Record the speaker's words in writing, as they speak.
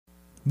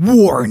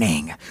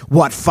Warning!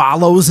 What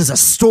follows is a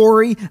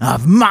story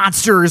of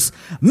monsters,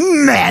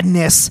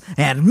 madness,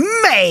 and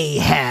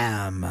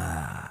mayhem.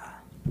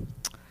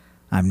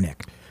 I'm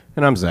Nick.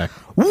 And I'm Zach.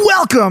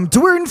 Welcome to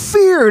We're in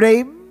Feared,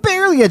 a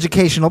barely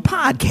educational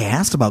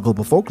podcast about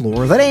global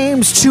folklore that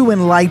aims to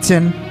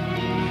enlighten,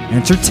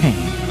 entertain,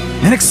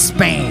 and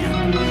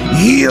expand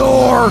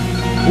your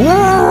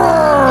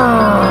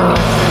world.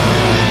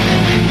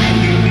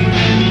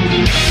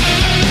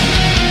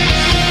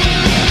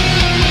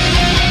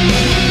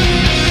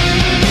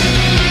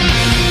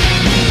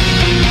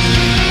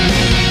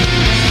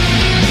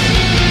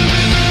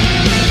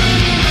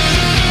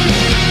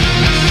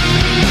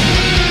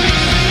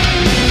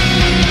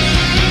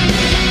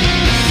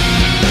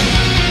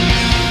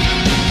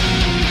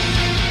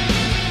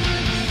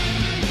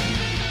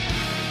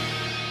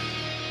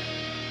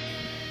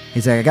 Hey,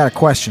 Zach, I got a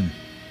question.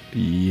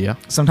 Yeah.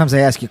 Sometimes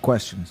I ask you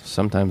questions.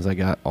 Sometimes I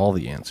got all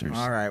the answers.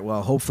 All right,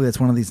 well, hopefully it's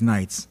one of these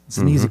nights. It's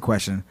an easy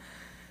question.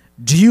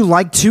 Do you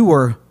like to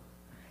or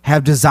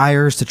have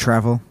desires to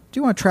travel? Do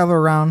you want to travel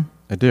around?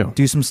 I do.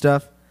 Do some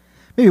stuff?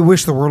 Maybe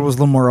wish the world was a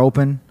little more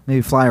open.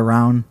 Maybe fly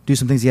around. Do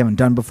some things you haven't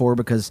done before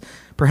because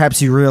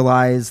perhaps you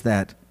realize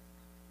that,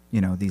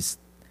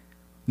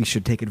 we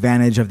should take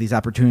advantage of these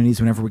opportunities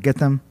whenever we get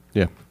them.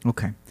 Yeah.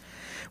 Okay.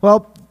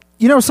 Well,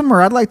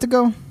 somewhere I'd like to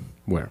go?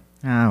 Where?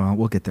 Well,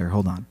 we'll get there.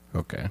 Hold on.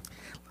 Okay.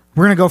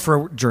 We're going to go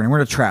for a journey. We're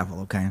going to travel,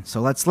 okay? So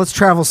let's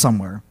travel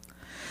somewhere.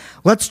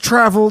 Let's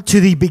travel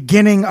to the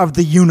beginning of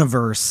the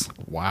universe.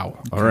 Wow.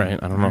 Okay. All right.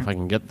 I don't know if I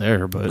can get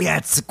there, but... Yeah,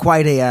 it's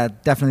quite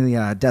definitely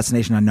a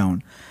destination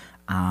unknown.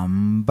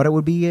 But it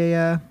would be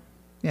it'd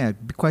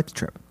be quite the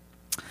trip.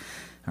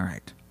 All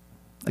right.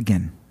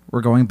 Again,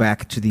 we're going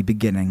back to the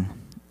beginning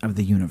of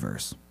the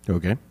universe.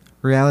 Okay.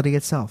 Reality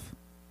itself.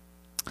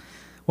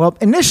 Well,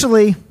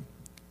 initially,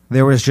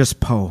 there was just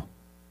Poe.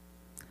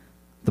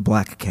 The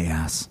Black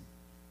Chaos.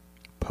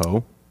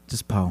 Poe?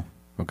 Just Poe.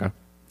 Okay.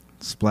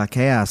 It's Black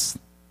Chaos.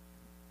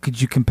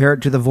 Could you compare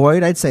it to the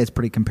Void? I'd say it's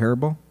pretty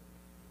comparable.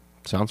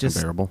 Sounds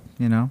comparable.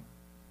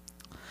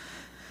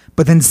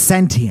 But then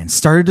sentience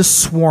started to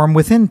swarm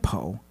within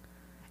Poe.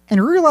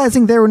 And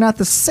realizing they were not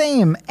the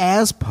same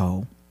as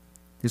Poe,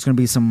 there's going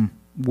to be some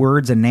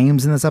words and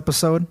names in this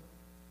episode.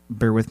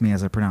 Bear with me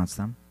as I pronounce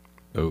them.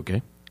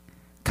 Okay.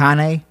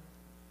 Kane,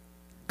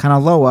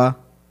 Kanaloa,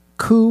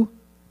 Ku,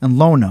 and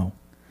Lono.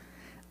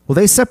 Well,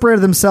 they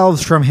separated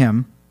themselves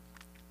from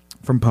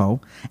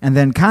Poe, and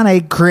then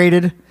Kane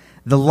created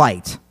the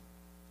light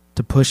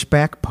to push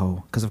back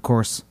Poe, because of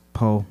course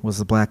Poe was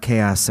the Black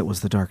Chaos, it was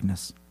the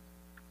darkness.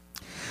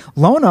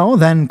 Lono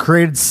then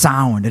created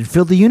sound and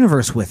filled the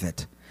universe with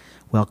it,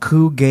 while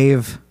Ku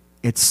gave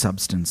its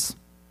substance,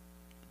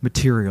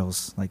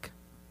 materials like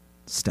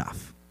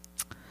stuff.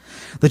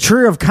 The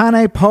trio of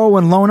Kane, Poe,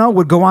 and Lono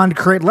would go on to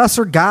create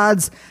lesser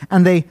gods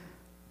and a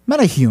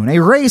Metahune,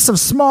 a race of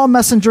small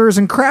messengers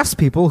and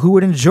craftspeople who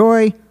would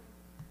enjoy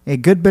a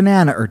good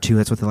banana or two,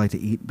 that's what they like to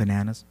eat,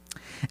 bananas,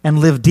 and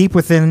live deep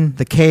within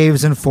the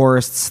caves and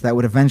forests that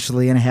would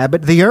eventually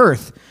inhabit the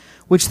earth,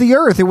 which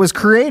it was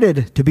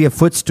created to be a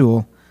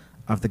footstool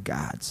of the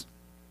gods.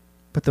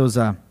 But those...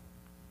 So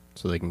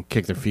they can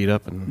kick their feet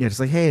up and... Yeah, just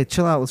like, hey,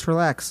 chill out, let's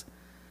relax.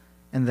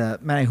 And the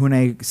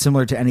Metahune,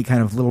 similar to any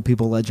kind of little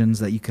people legends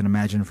that you can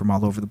imagine from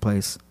all over the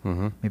place.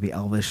 Mm-hmm. Maybe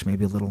elvish,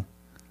 maybe a little...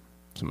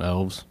 Some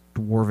elves.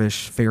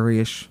 Dwarvish,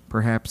 fairyish,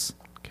 perhaps.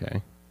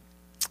 Okay.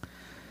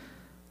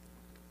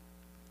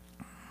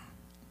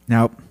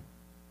 Now,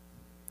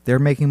 they're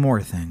making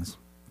more things.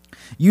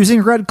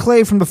 Using red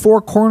clay from the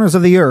four corners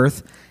of the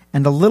earth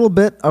and a little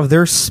bit of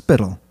their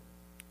spittle.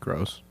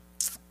 Gross.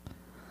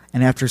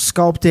 And after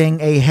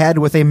sculpting a head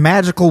with a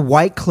magical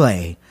white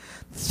clay,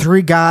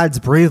 three gods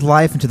breathed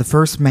life into the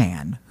first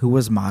man, who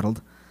was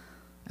modeled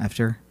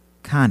after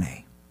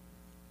Kane.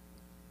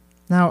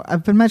 Now,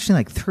 I've been mentioning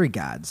like three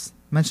gods.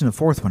 I mentioned a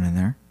fourth one in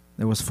there.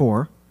 There was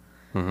four.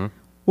 Mm-hmm.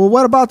 Well,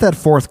 what about that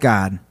fourth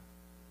god?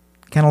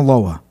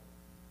 Kanaloa.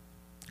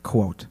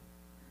 Quote.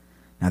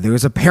 Now, there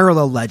is a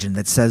parallel legend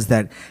that says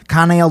that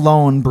Kane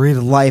alone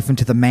breathed life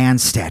into the man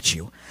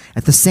statue.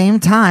 At the same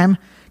time,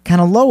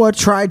 Kanaloa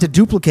tried to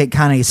duplicate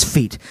Kane's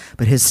feat,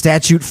 but his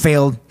statue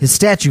failed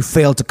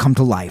to come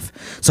to life.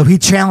 So he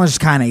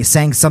challenged Kane,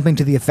 saying something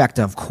to the effect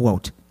of,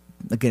 quote,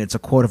 again, it's a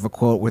quote of a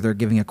quote where they're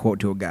giving a quote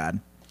to a god,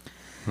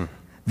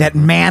 that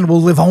man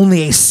will live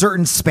only a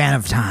certain span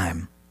of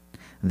time,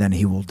 then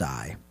he will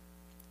die.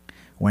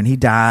 When he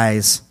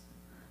dies,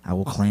 I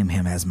will claim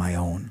him as my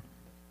own.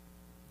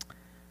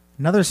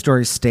 Another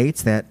story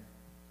states that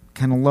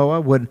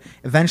Kanaloa would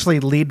eventually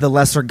lead the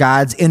lesser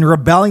gods in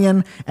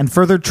rebellion, and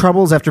further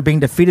troubles after being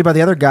defeated by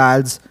the other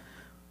gods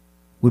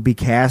would be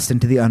cast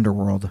into the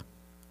underworld,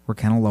 where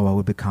Kanaloa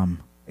would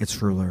become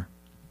its ruler.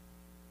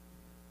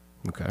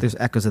 Okay. There's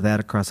echoes of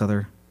that across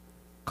other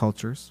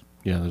cultures.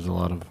 Yeah, there's a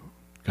lot of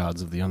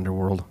gods of the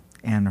underworld.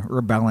 And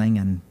rebelling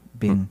and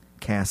being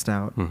cast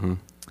out. Mm-hmm.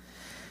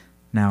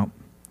 Now,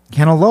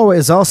 Kanaloa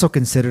is also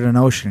considered an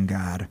ocean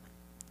god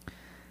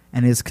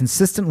and is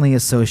consistently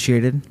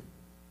associated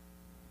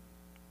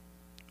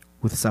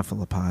with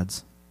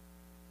cephalopods.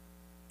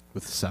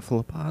 With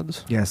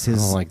cephalopods? Yes, I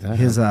his don't like that.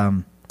 his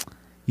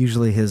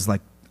usually his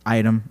like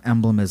item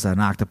emblem is an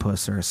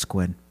octopus or a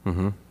squid.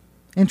 Mm-hmm.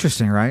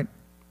 Interesting, right?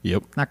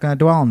 Yep. Not going to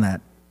dwell on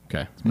that.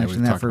 Okay. Maybe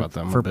Mention we that talk about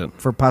them for, a bit.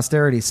 for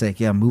posterity's sake.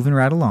 Yeah, moving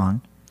right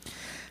along.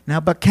 Now,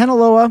 but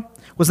Kanaloa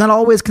was not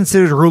always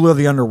considered ruler of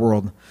the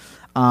underworld.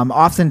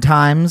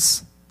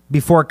 Oftentimes,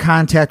 before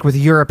contact with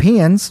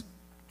Europeans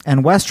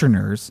and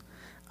Westerners,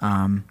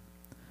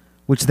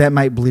 which that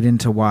might bleed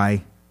into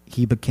why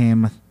he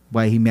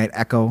might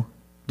echo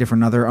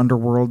different other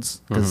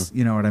underworlds, because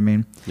you know what I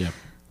mean? Yeah.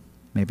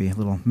 Maybe a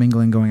little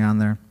mingling going on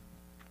there.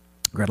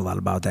 Read a lot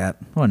about that.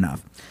 Well,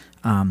 enough.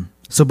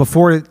 So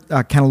before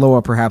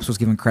Kanaloa perhaps was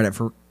given credit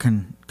for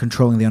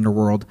controlling the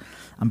underworld,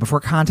 before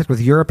contact with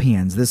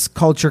Europeans, this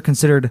culture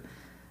considered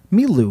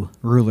Milu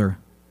ruler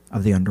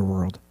of the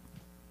underworld.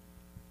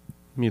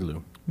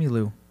 Milu.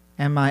 Milu.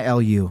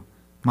 M-I-L-U.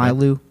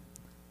 Milu.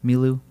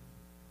 Milu.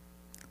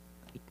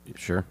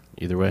 Sure.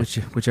 Either way.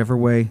 Whichever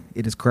way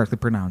it is correctly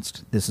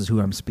pronounced. This is who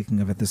I'm speaking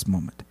of at this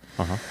moment.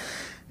 Uh-huh.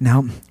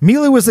 Now,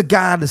 Milu was a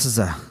god. This is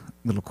a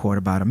little quote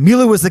about him.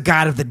 Milu was the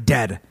god of the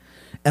dead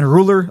and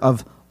ruler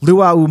of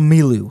Luau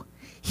Milu.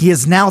 He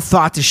is now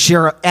thought to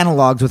share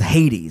analogs with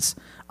Hades.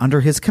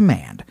 Under his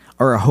command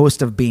are a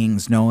host of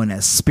beings known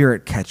as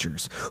spirit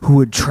catchers who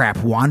would trap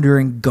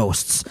wandering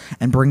ghosts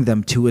and bring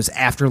them to his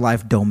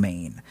afterlife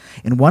domain.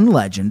 In one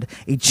legend,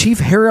 a chief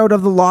herald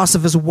of the loss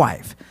of his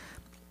wife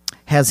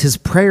has his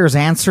prayers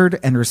answered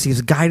and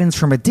receives guidance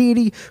from a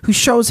deity who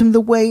shows him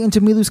the way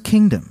into Milu's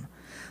kingdom.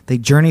 They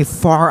journey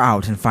far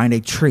out and find a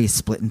tree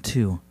split in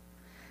two.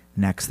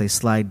 Next, they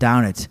slide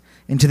down it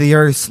into the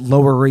earth's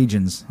lower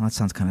regions. Well, that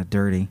sounds kind of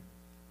dirty.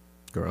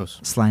 Gross.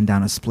 Sliding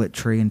down a split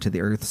tree into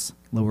the earth's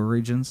lower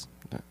regions.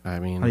 I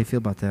mean, How do you feel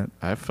about that?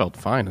 I felt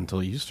fine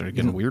until you started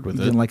getting weird with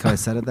You it. didn't like how I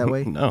said it that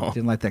way? No. You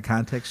didn't like that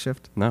context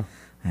shift? No.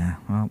 Yeah,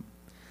 well.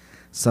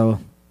 So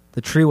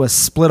the tree was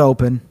split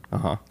open,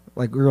 Uh-huh.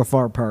 like real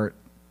far apart.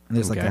 And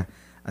there's Okay. like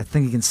a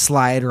thing you can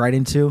slide right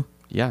into.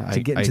 Yeah, To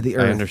get into the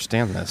earth. I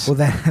understand this. Well,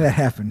 that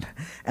happened.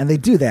 And they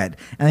do that.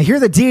 And they hear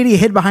the deity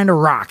hid behind a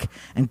rock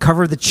and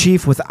cover the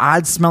chief with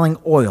odd-smelling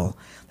oil,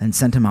 then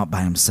sent him out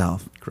by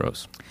himself.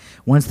 Gross.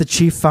 Once the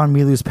chief found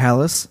Milu's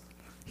palace,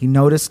 he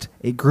noticed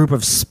a group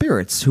of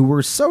spirits who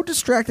were so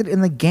distracted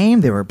in the game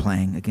they were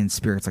playing. Again,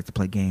 spirits like to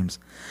play games.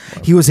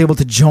 Wow. He was able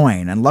to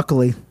join, and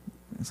luckily,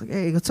 it's like,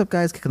 hey, what's up,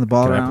 guys? Kicking the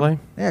ball Can I around. play?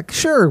 Yeah,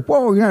 sure.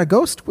 Whoa, you're not a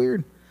ghost?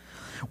 Weird.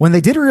 When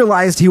they did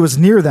realize he was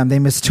near them, they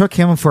mistook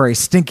him for a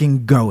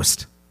stinking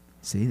ghost.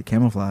 See, the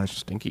camouflage.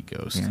 Stinky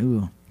ghost. Yeah,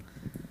 ooh.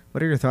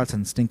 What are your thoughts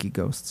on stinky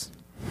ghosts?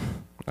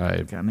 I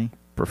Got any?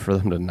 prefer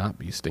them to not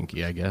be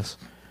stinky, I guess,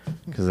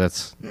 because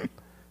that's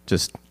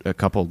just a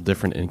couple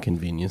different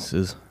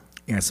inconveniences.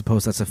 Yeah, I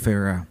suppose that's a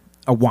fair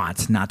a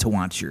want, not to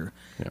want your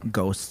Yeah.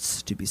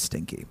 ghosts to be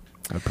stinky.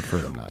 I prefer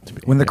them not to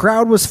be. When the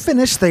crowd was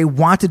finished, they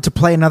wanted to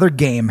play another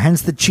game.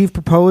 Hence, the chief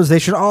proposed they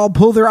should all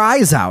pull their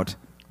eyes out.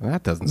 Well,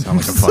 that doesn't sound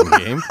like a fun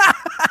game.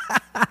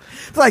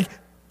 It's like,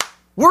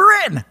 we're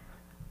in,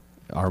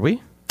 Are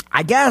we?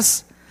 I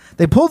guess.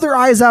 They pulled their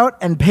eyes out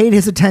and paid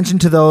his attention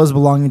to those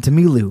belonging to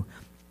Milu.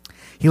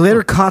 He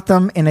later caught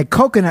them in a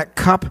coconut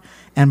cup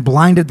and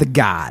blinded the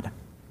god.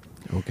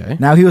 Okay.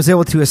 Now he was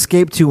able to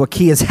escape to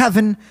Wakia's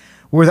heaven,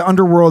 where the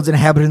underworld's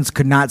inhabitants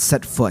could not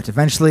set foot.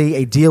 Eventually,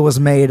 a deal was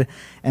made,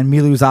 and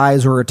Milu's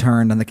eyes were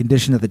returned on the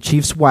condition that the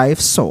chief's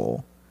wife's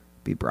soul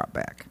be brought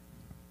back.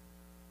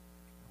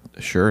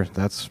 Sure,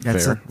 that's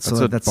That's fair. a- That's so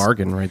a that's-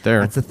 bargain right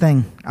there. That's the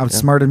thing.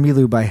 Outsmarted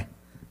Milu by...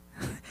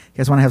 You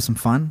guys want to have some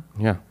fun?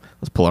 Yeah.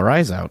 Let's pull our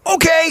eyes out.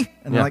 Okay!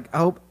 And they're Yeah. like,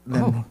 oh,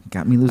 then Oh.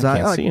 got Milu's I eye.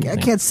 can't Oh, see I anything.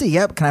 can't see.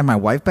 Yep. Can I have my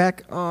wife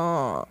back?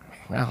 Oh,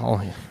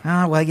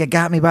 well, you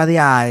got me by the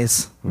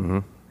eyes. Mm-hmm.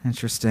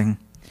 Interesting.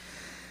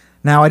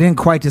 Now, I didn't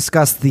quite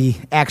discuss the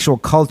actual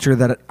culture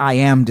that I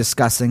am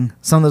discussing.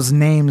 Some of those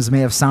names may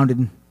have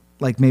sounded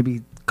like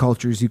maybe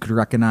cultures you could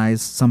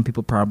recognize. Some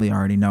people probably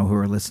already know who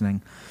are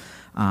listening.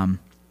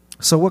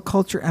 So what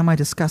culture am I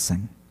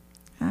discussing?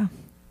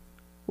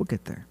 We'll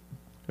get there.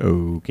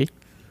 Okay.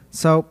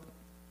 So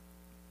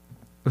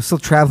we're still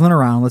traveling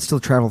around. Let's still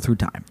travel through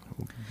time.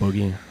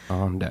 Boogie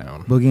on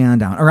down. Boogie on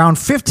down. Around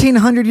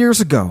 1,500 years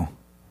ago,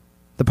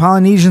 the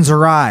Polynesians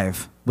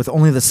arrive with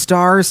only the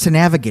stars to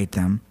navigate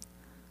them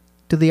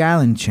to the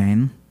island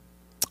chain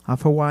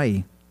of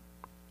Hawaii.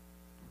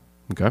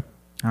 Okay.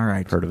 All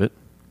right. Heard of it.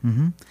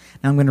 Mm-hmm.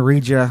 Now I'm going to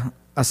read you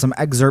some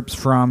excerpts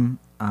from...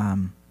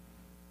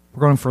 we're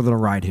going for a little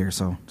ride here,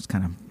 so just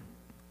kind of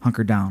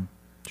hunker down.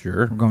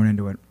 Sure. We're going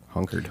into it.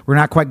 Hunkered. We're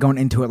not quite going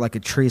into it like a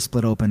tree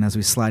split open as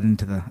we slide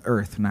into the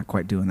earth. We're not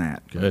quite doing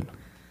that. Good.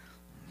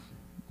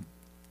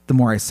 The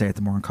more I say it,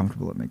 the more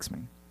uncomfortable it makes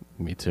me.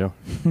 Me too.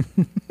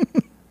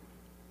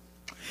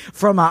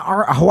 From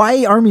our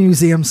Hawaii Army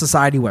Museum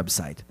Society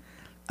website.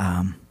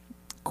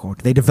 Quote,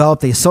 they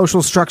developed a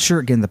social structure,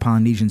 again, the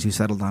Polynesians who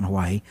settled on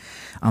Hawaii.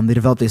 They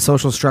developed a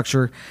social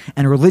structure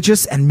and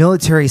religious and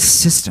military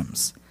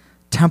systems.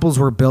 Temples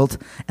were built,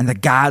 and the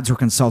gods were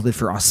consulted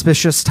for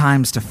auspicious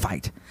times to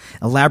fight.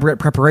 Elaborate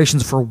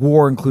preparations for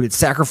war included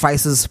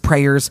sacrifices,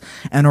 prayers,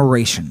 and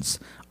orations.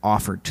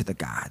 offered to the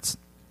gods.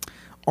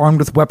 Armed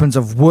with weapons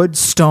of wood,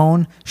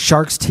 stone,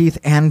 shark's teeth,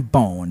 and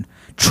bone,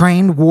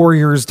 trained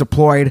warriors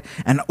deployed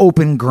on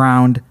open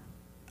ground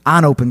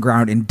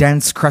in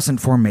dense crescent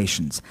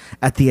formations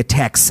at the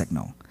attack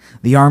signal.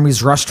 The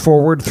armies rushed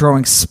forward,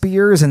 throwing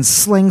spears and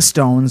sling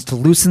stones to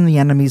loosen the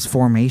enemy's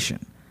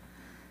formation.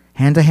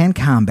 Hand-to-hand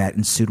combat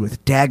ensued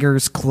with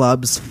daggers,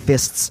 clubs,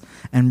 fists,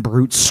 and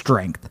brute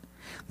strength.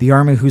 The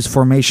army whose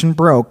formation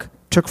broke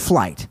took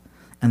flight,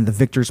 and the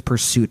victor's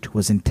pursuit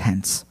was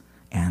intense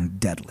and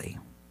deadly.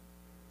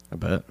 I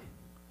bet.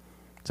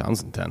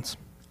 Sounds intense.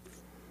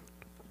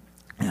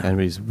 Yeah.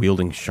 Enemy's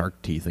wielding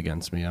shark teeth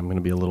against me. I'm going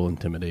to be a little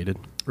intimidated.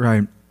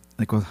 Right.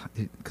 Like, well,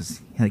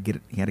 because he had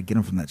to get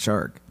him from that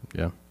shark.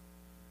 Yeah.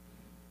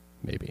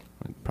 Maybe.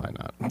 Probably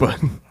not.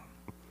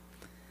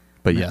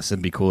 But yes,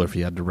 it'd be cooler if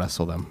you had to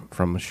wrestle them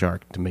from a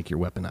shark to make your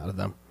weapon out of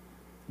them.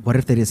 What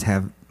if they just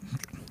had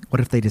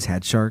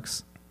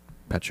sharks?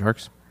 Pet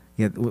sharks?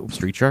 Yeah.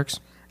 Street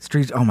sharks?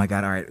 Street. Oh my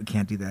God! All right, we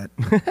can't do that.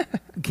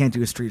 We can't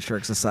do a street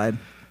sharks aside.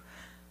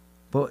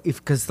 But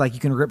because like you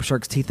can rip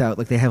sharks' teeth out,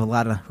 like they have a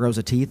lot of rows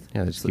of teeth.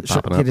 Yeah, they just keep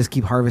popping up. They just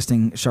keep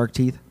harvesting shark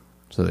teeth.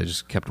 So they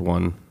just kept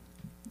one.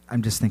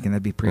 I'm just thinking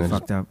that'd be pretty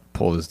fucked up.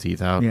 Pulled his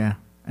teeth out. Yeah,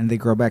 and they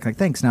grow back. Like,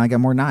 thanks. Now I got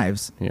more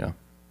knives. Yeah.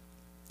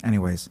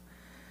 Anyways,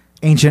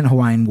 ancient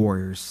Hawaiian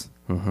warriors.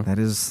 Mm-hmm. That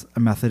is a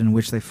method in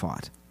which they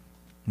fought.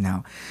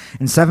 Now,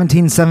 in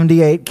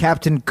 1778,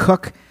 Captain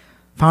Cook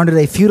founded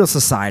a feudal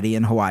society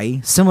in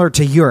Hawaii, similar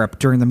to Europe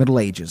during the Middle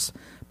Ages.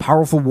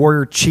 Powerful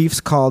warrior chiefs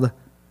called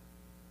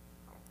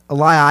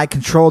Alii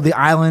controlled the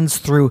islands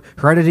through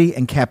heredity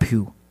and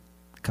kapu,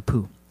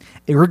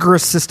 a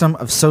rigorous system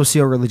of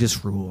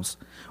socio-religious rules.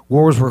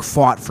 Wars were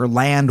fought for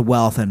land,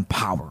 wealth, and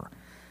power.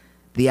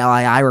 The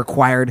Alii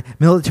required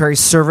military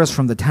service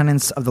from the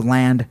tenants of the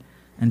land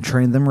and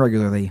trained them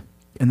regularly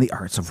in the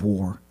arts of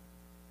war.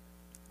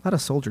 A lot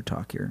of soldier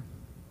talk here.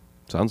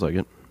 Sounds like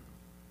it.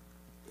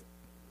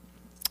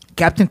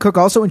 Captain Cook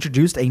also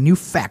introduced a new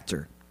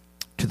factor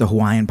to the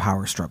Hawaiian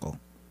power struggle.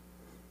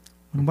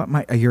 What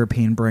might a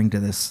European bring to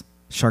this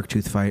shark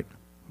tooth fight?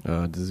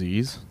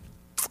 Disease.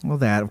 Well,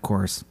 that, of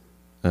course.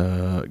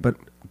 But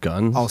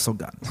guns. Also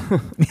guns.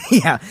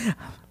 Yeah.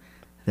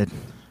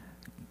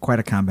 Quite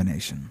a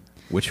combination.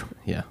 We're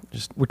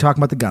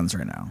talking about the guns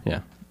right now.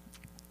 Yeah.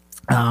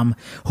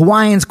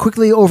 Hawaiians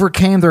quickly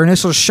overcame their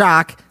initial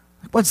shock.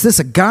 What's this,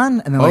 a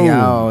gun? And they're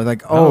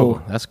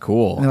oh, that's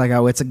cool. And they're like,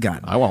 oh, it's a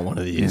gun. I want one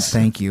of these. Yes,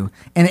 thank you.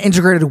 And it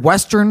integrated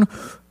Western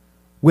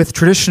with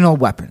traditional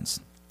weapons.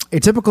 A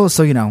typical,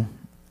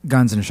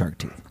 guns and shark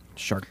teeth.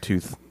 Shark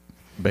tooth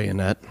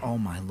bayonet. Oh,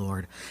 my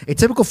Lord. A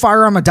typical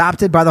firearm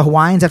adopted by the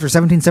Hawaiians after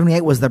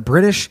 1778 was the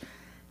British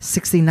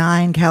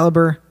 69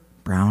 caliber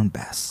Brown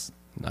Bess.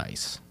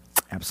 Nice.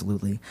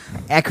 Absolutely.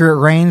 Accurate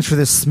range for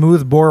this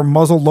smooth bore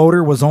muzzle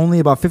loader was only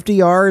about 50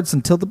 yards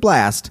until the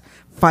blast,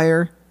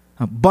 fire,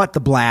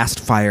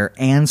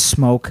 and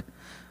smoke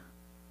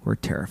were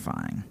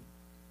terrifying.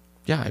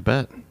 Yeah, I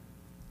bet.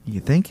 You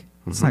think?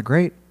 Mm-hmm. It's not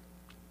great.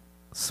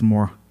 Some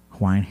more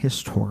Hawaiian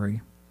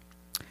history.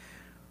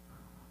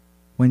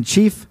 When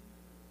Chief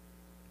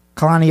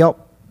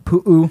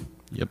Kalaniʻōpuʻu,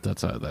 yep,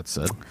 that's how that's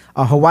said.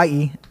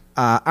 Hawaii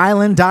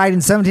island died in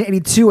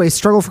 1782, a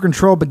struggle for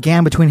control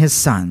began between his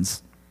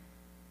sons,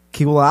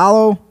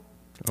 Kiwalao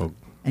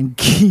and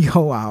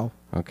Kioao.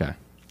 Okay.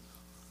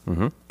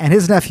 Mm-hmm. And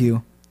his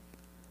nephew,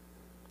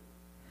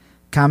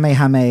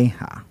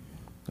 Kamehameha.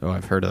 Oh,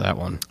 I've heard of that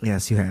one.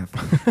 Yes, you have.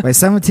 By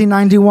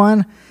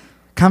 1791,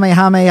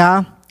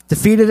 Kamehameha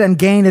defeated and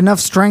gained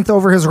enough strength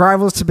over his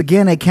rivals to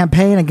begin a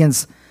campaign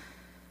against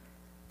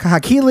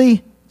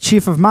Kahekili,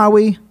 chief of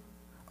Maui,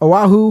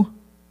 Oahu,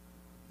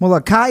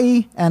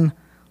 Molokai, and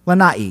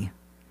Lanai.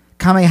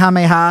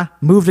 Kamehameha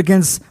moved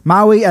against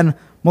Maui and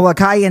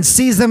Molokai and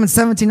seized them in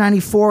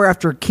 1794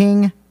 after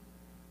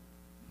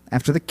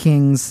the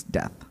king's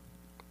death.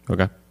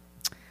 Okay.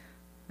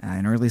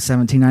 In early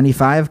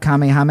 1795,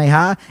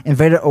 Kamehameha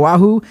invaded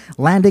Oahu,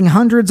 landing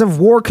hundreds of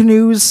war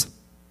canoes.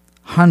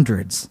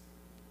 Hundreds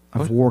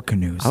of war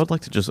canoes. I would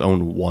like to just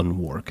own one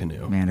war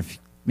canoe. Man, if you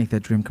make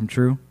that dream come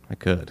true. I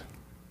could.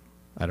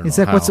 I don't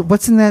know how.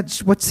 What's in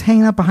that? What's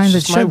hanging up behind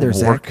the shed there,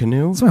 Zach? War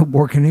canoe? It's my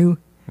war canoe.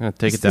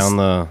 Take it down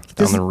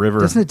the river.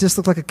 Doesn't it just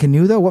look like a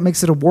canoe though? What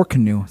makes it a war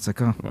canoe? It's like,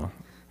 no.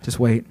 Just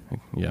wait.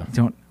 Yeah.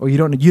 You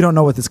don't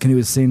know what this canoe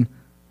has seen.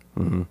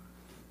 Mm-hmm.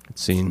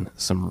 It's seen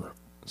some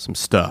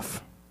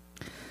stuff.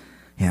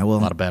 Yeah, well,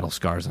 a lot of battle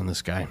scars on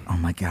this guy. Oh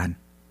my God.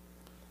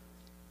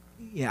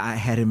 Yeah, I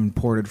had him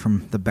imported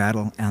from the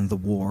battle and the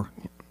war.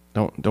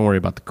 Don't worry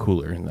about the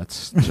cooler.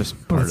 That's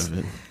just part of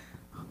it.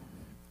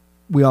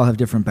 We all have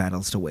different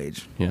battles to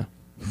wage. Yeah.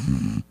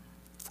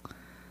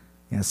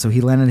 Yeah, so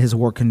he landed his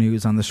war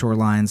canoes on the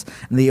shorelines,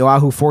 and the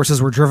Oahu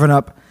forces were driven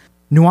up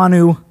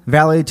Nuuanu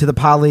Valley to the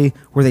Pali,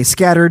 where they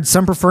scattered,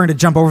 some preferring to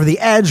jump over the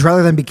edge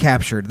rather than be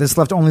captured. This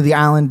left only the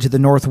island to the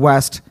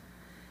northwest,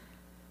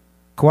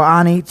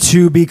 Kauai,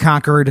 to be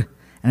conquered,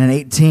 and in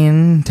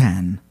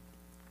 1810,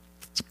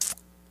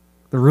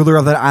 the ruler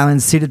of that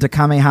island ceded to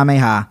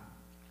Kamehameha,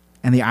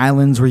 and the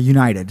islands were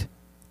united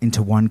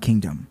into one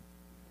kingdom.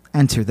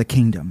 enter the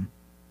kingdom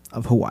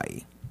of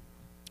Hawaii.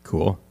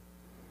 Cool.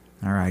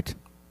 All right.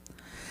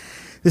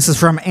 This is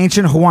from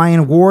Ancient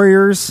Hawaiian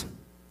Warriors.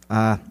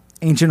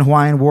 Ancient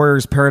Hawaiian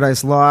Warriors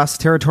Paradise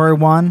Lost, Territory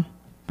 1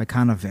 by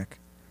Kana Vic.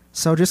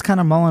 So just kind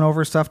of mulling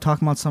over stuff,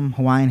 talking about some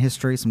Hawaiian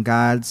history, some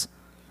gods,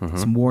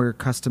 some warrior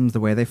customs, the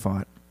way they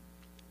fought.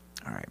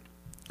 All right.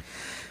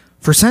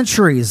 For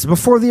centuries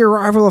before the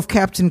arrival of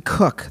Captain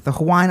Cook, the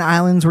Hawaiian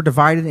Islands were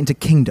divided into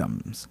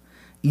kingdoms,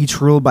 each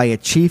ruled by a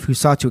chief who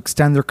sought to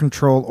extend their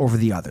control over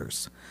the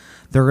others.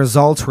 The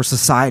results were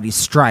societies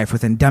strife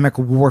with endemic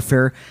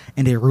warfare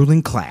and a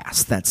ruling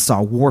class that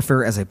saw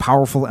warfare as a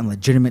powerful and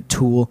legitimate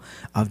tool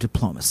of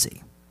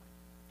diplomacy.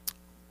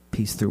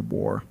 Peace through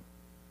war.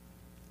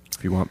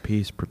 If you want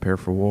peace, prepare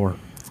for war.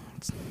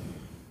 It's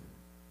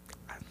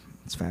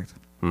fact.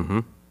 Mm-hmm.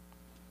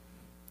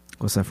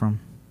 What's that from?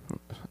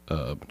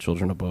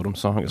 Children of Bodom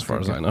song, as far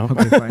as I know.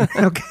 Okay, fine.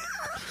 Okay.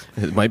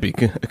 It might be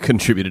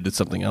contributed to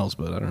something else,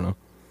 but I don't know.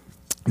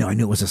 No, I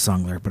knew it was a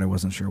song lyric, but I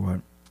wasn't sure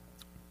what.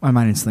 My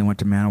mind instantly went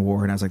to Man of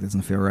War, and I was like, that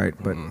doesn't feel right,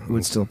 but it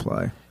would still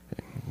apply.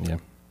 Yeah.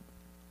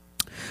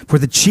 For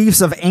the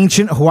chiefs of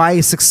ancient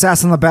Hawaii,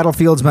 success on the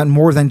battlefields meant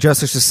more than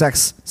just their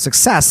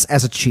success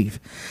as a chief.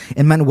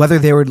 It meant whether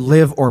they would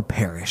live or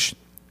perish.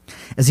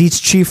 As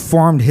each chief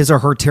formed his or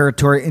her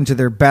territory into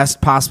their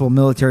best possible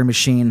military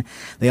machine,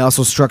 they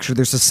also structured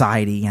their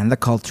society and the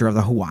culture of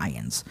the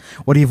Hawaiians.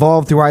 What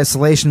evolved through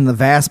isolation in the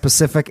vast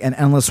Pacific and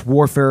endless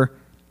warfare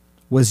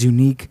was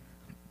unique,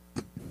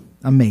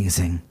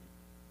 amazing,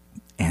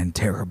 and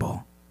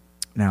terrible.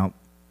 Now,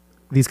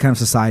 these kind of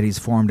societies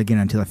formed again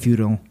into a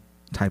feudal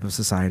type of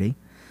society,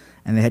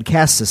 and they had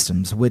caste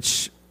systems,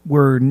 which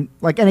were,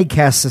 like any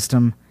caste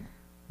system,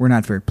 were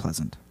not very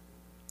pleasant.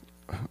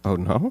 Oh,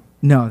 no?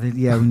 No,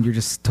 when you're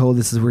just told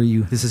this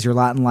is your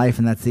lot in life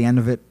and that's the end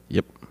of it.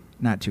 Yep.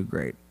 Not too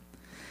great.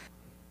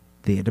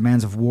 The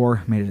demands of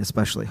war made it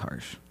especially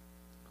harsh.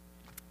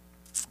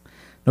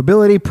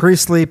 Nobility,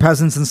 priestly,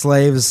 peasants, and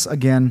slaves,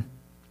 again,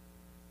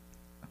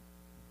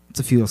 it's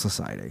a feudal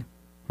society.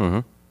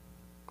 Mm-hmm.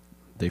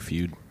 They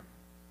feud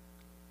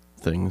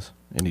things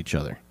and each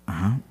other.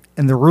 Uh-huh.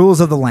 And the rules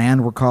of the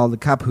land were called the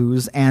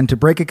kapus, and to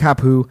break a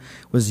kapu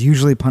was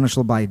usually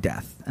punishable by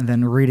death. And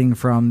then reading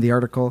from the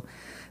article,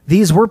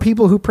 these were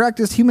people who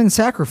practiced human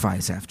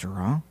sacrifice,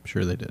 after all.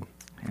 Sure they did.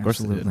 Of course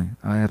they did.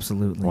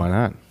 Absolutely. Why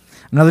not?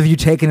 Another view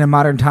taken in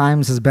modern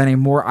times has been a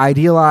more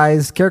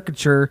idealized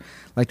caricature,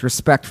 like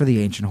respect for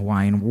the ancient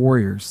Hawaiian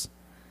warriors.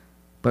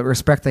 But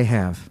respect they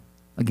have.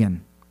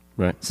 Again,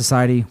 right.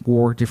 Society,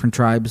 war, different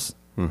tribes,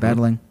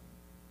 battling,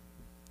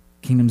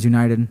 kingdoms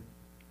united.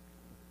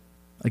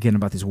 Again,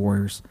 about these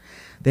warriors.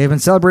 They have been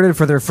celebrated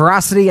for their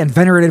ferocity and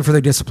venerated for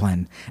their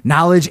discipline,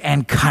 knowledge,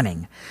 and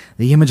cunning.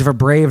 The image of a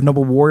brave,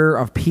 noble warrior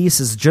of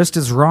peace is just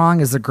as wrong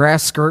as the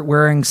grass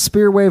skirt-wearing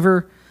spear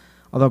waver,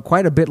 although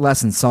quite a bit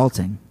less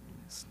insulting.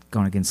 It's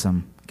going against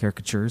some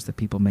caricatures that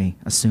people may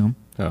assume.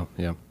 Oh,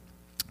 yeah.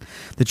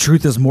 The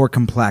truth is more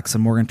complex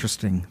and more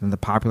interesting than the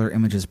popular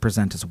images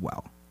present as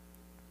well.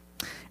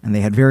 And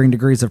they had varying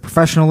degrees of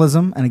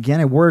professionalism. And again,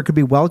 a warrior could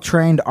be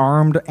well-trained,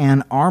 armed,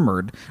 and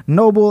armored.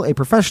 Noble, a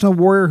professional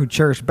warrior who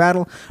cherished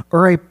battle,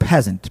 or a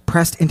peasant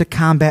pressed into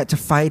combat to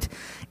fight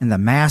in the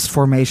massed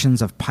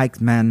formations of piked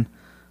men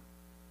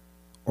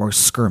or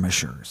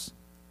skirmishers.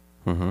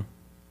 Mm-hmm.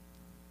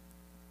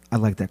 I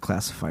like that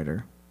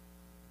classifier.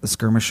 The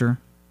skirmisher.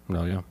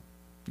 Oh, yeah.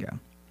 Yeah.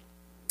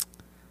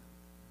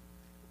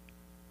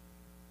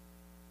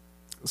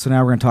 So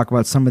now we're going to talk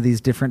about some of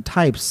these different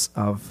types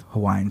of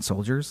Hawaiian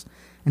soldiers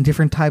and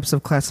different types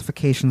of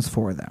classifications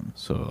for them.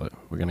 So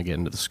we're going to get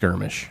into the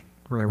skirmish.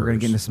 We're going to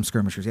get into some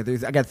skirmishers. Yeah,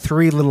 I got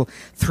three,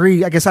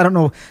 I guess, I don't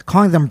know,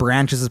 calling them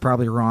branches is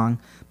probably wrong,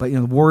 but,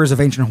 the warriors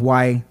of ancient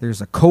Hawaii,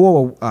 there's a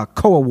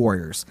Koa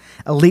warriors,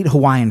 elite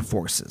Hawaiian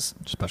forces.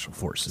 Special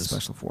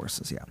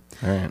forces, yeah.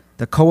 All right.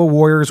 The Koa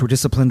warriors were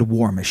disciplined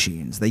war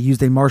machines. They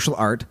used a martial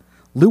art,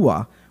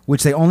 lua,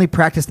 which they only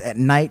practiced at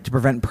night to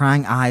prevent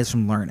prying eyes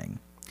from learning.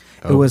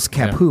 It was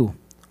kapu,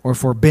 or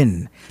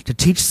forbidden, to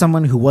teach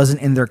someone who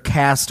wasn't in their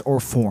caste or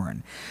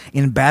foreign.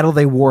 In battle,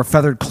 they wore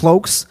feathered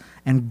cloaks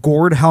and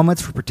gourd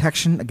helmets for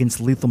protection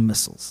against lethal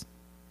missiles.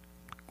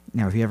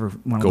 Now, if you ever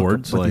want to look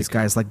up what these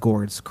guys like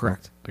gourds,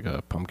 correct. Like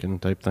a pumpkin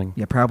type thing?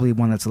 Yeah, probably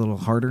one that's a little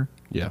harder.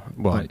 Yeah,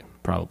 well,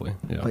 probably,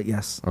 yeah. But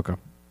yes. Okay.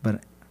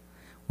 But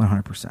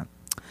 100%.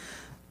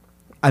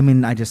 I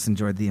mean, I just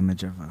enjoyed the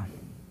image of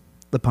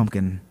the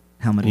pumpkin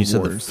helmet. And you said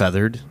warriors. the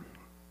feathered?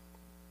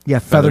 Yeah,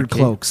 feathered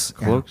cloaks.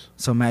 Cloaks? Yeah.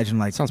 So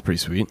imagine Sounds pretty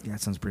sweet. Yeah,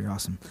 it sounds pretty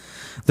awesome.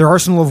 Their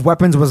arsenal of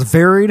weapons was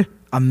varied,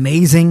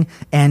 amazing,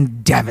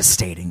 and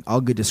devastating.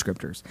 All good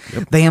descriptors.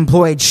 Yep. They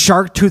employed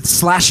shark-tooth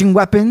slashing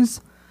weapons,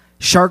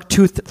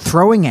 shark-tooth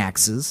throwing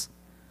axes,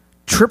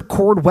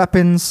 tripcord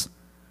weapons,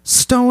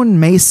 stone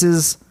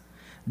maces,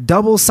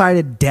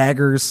 double-sided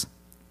daggers.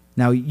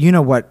 Now, you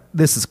know what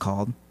this is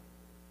called,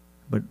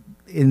 but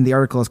in the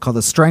article it's called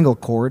a strangle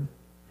cord.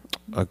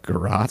 A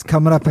garrote? It's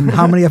coming up in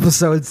how many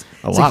episodes?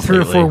 It's lot like 3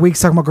 lately. or 4 weeks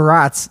talking about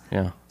garrotes.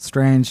 Yeah.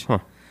 Strange. Huh.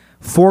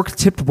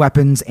 Fork-tipped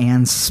weapons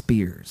and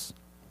spears.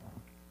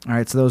 All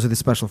right, so those are the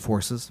special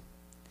forces.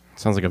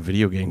 Sounds like a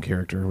video game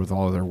character with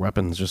all of their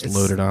weapons just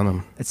loaded on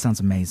them. It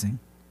sounds amazing.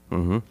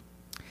 Mm-hmm.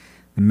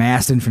 The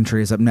massed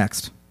infantry is up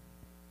next.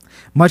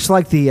 Much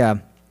like the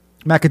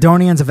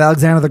Macedonians of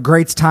Alexander the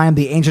Great's time,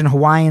 the ancient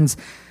Hawaiians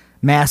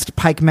massed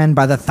pikemen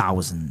by the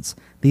thousands.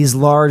 These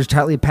large,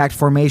 tightly packed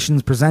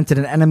formations presented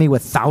an enemy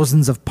with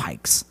thousands of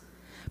pikes.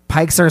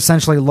 Pikes are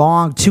essentially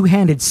long,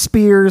 two-handed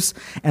spears,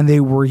 and they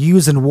were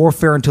used in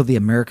warfare until the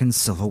American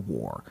Civil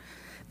War.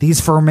 These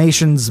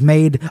formations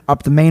made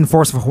up the main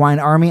force of a Hawaiian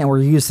army and were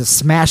used to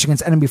smash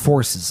against enemy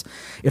forces.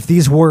 If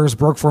these warriors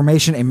broke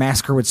formation, a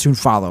massacre would soon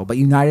follow. But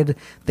united,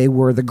 they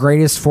were the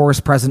greatest force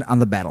present on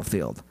the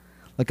battlefield.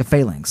 Like a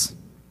phalanx.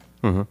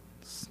 Mm-hmm.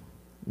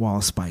 Wall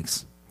of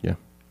spikes. Yeah.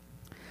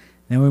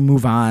 Then we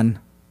move on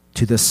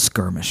to the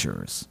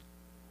skirmishers.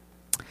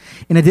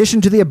 In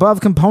addition to the above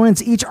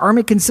components, each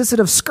army consisted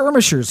of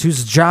skirmishers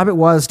whose job it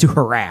was to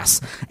harass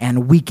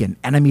and weaken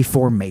enemy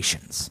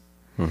formations.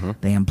 Mm-hmm.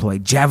 They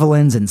employed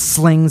javelins and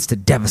slings to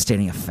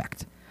devastating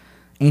effect.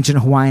 Ancient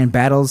Hawaiian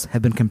battles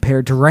have been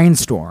compared to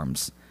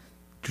rainstorms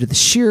due to the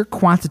sheer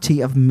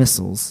quantity of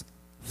missiles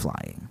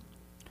flying.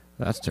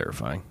 That's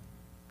terrifying.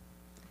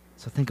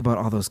 So think about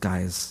all those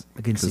guys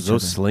against Because each other.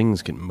 those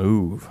slings can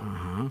move,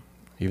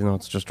 even though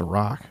it's just a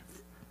rock.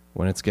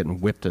 When it's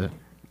getting whipped to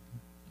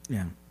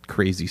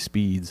crazy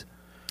speeds,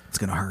 it's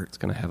gonna hurt.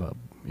 You're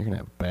gonna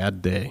have a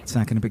bad day. It's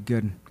not gonna be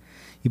good.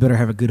 You better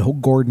have a good whole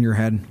gourd in your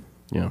head.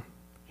 Yeah,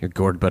 your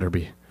gourd better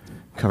be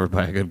covered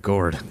by a good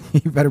gourd.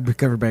 You better be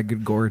covered by a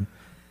good gourd.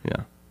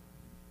 Yeah,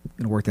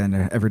 gonna work that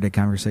into everyday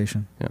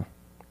conversation. Yeah,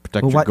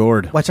 protect your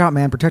gourd. Watch out,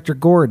 man! Protect your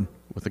gourd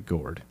With a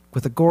gourd.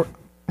 with a gourd.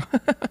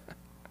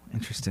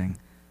 Interesting.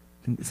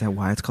 Is that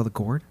why it's called a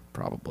gourd?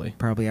 Probably.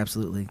 Probably,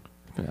 absolutely.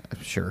 Yeah,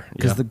 sure.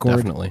 Because the gourd,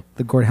 definitely.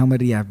 the gourd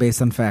helmet,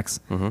 based on facts.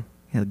 Mm-hmm.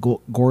 Yeah, the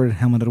gourd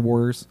helmeted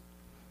warriors.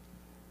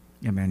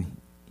 Yeah, man.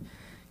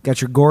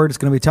 Got your gourd. It's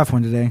going to be a tough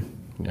one today.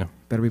 Yeah.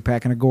 Better be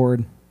packing a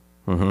gourd.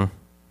 Mm-hmm.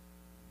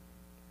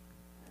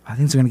 I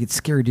think it's going to get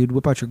scary, dude.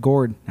 Whip out your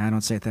gourd. Nah,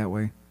 don't say it that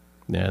way.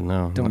 Yeah,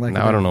 no. Don't like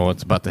now it. I don't know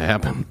what's about to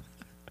happen.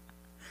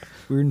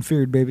 Weird and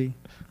feared, baby.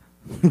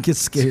 Get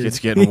scared. It's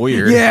getting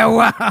weird. Yeah,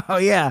 wow,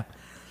 yeah.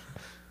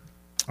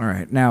 All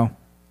right, now.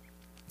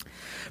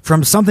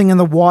 From Something in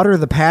the Water,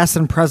 the Past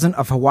and Present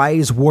of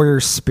Hawaii's Warrior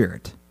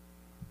Spirit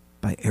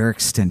by Eric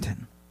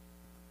Stinton.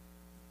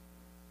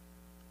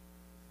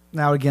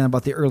 Now again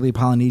about the early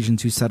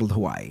Polynesians who settled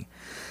Hawaii.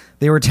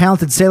 They were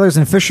talented sailors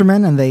and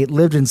fishermen, and they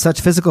lived in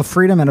such physical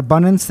freedom and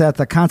abundance that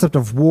the concept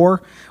of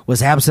war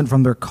was absent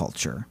from their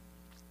culture.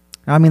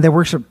 I mean, they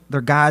worshiped,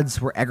 their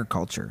gods were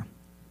agriculture,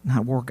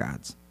 not war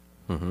gods.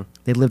 Mm-hmm.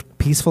 They lived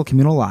peaceful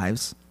communal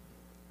lives,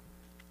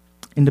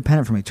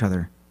 independent from each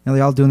other. They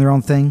all doing their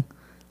own thing,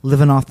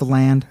 living off the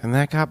land, And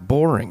that got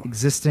boring.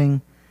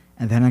 existing,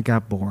 and then it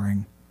got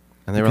boring.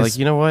 And they were like,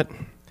 you know what?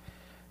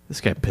 This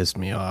guy pissed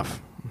me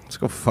off. Let's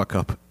go fuck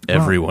up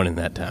everyone in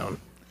that town.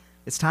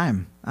 It's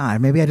time.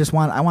 Maybe I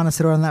want to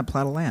sit on that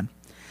plot of land.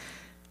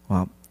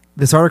 Well,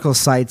 this article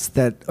states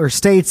that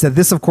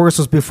this, of course,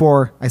 was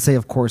before. I say,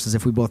 of course, as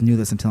if we both knew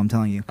this until I'm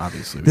telling you.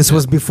 Obviously, This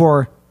was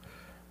before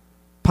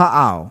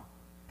Pa'au,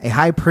 a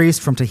high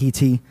priest from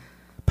Tahiti.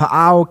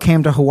 Pa'au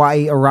came to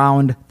Hawaii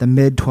around the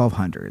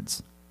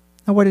mid-1200s.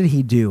 Now, what did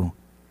he do?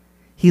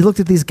 He looked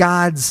at these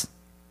gods,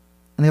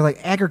 and they're like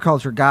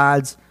agriculture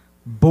gods.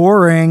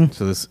 Boring.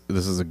 So this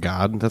is a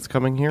god that's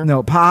coming here?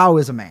 No, Pa'au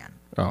is a man.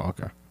 Oh,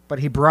 okay. But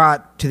he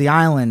brought to the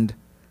island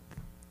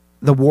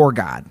the war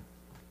god.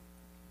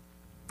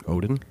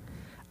 Odin?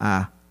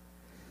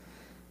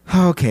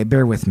 Okay,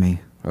 bear with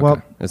me. Okay.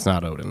 Well, it's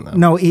not Odin, though.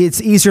 no,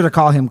 it's easier to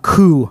call him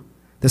Ku,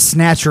 the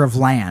snatcher of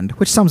land,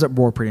 which sums up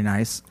war pretty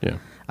nice.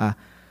 Yeah.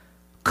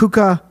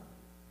 Kuka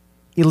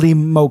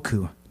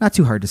Ilimoku. Not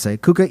too hard to say.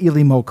 Kuka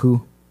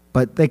Ilimoku,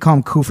 but they call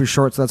him Ku for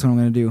short, so that's what I'm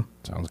going to do.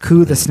 Sounds good Ku,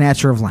 to the me.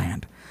 snatcher of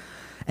land.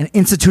 And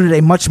instituted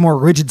a much more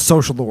rigid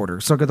social order.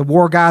 So the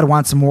war god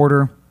wants some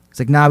order. He's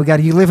like, nah,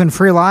 you live in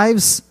free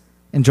lives,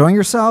 enjoying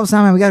yourselves.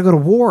 Nah, man, we got to go to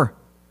war.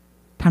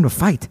 Time to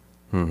fight.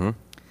 Mm-hmm.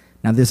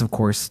 Now, this, of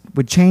course,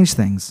 would change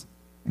things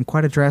in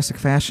quite a drastic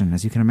fashion,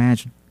 as you can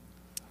imagine.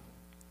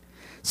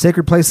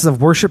 Sacred places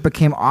of worship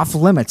became off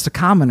limits to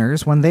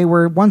commoners when they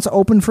were once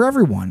open for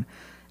everyone,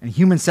 and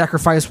human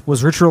sacrifice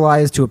was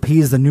ritualized to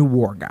appease the new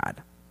war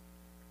god.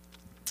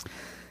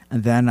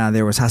 And then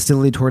there was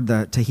hostility toward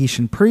the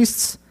Tahitian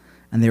priests,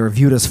 and they were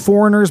viewed as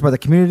foreigners by the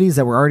communities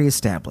that were already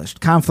established.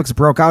 Conflicts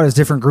broke out as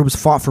different groups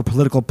fought for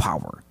political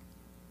power.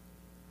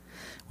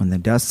 When the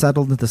dust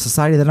settled, the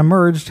society that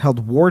emerged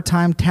held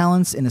wartime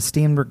talents in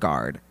esteemed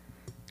regard.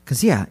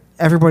 Because,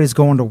 everybody's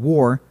going to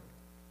war.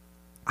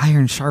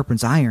 Iron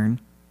sharpens iron.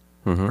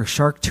 Mm-hmm. Or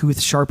shark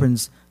tooth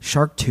sharpens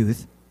shark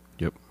tooth.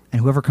 Yep.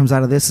 And whoever comes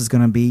out of this is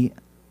going to be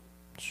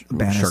the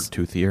baddest.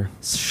 The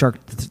shark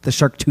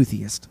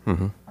toothiest.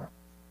 Mm-hmm.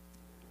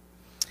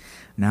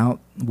 Now,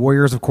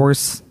 warriors, of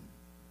course,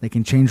 they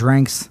can change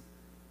ranks,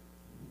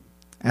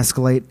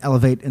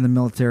 elevate in the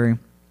military.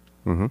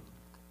 Mm-hmm.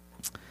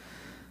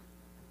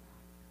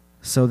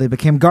 So they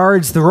became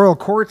guards, the royal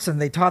courts, and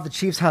they taught the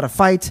chiefs how to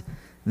fight.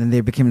 And then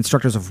they became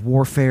instructors of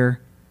warfare.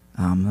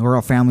 The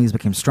royal families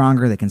became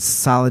stronger. They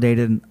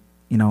consolidated,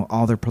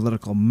 all their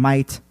political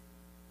might.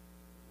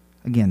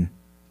 Again,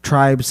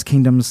 tribes,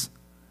 kingdoms,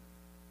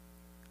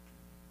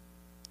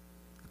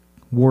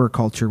 warrior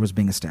culture was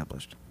being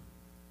established.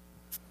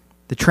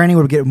 The training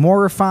would get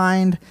more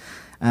refined.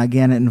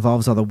 Again, it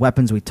involves all the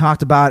weapons we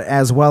talked about,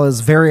 as well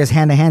as various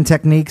hand-to-hand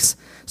techniques,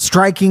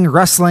 striking,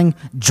 wrestling,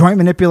 joint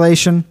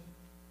manipulation.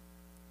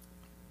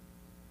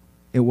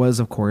 It was,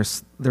 of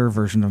course, their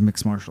version of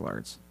mixed martial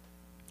arts.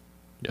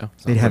 Yeah.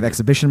 They'd have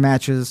exhibition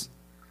matches.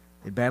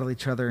 They'd battle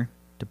each other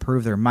to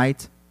prove their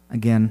might.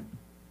 Again,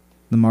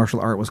 the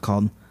martial art was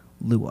called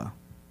Lua.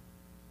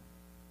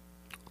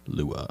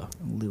 Lua.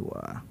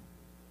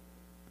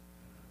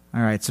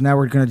 All right, so now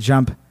we're going to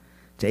jump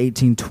to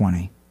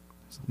 1820.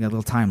 So we got a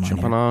little timeline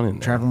Jumping here. on in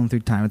there. Traveling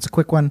through time. It's a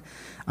quick one.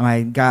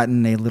 I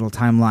gotten a little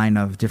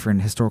timeline of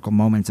different historical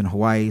moments in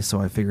Hawaii, so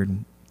I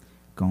figured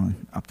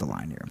going up the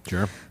line here.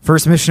 Sure.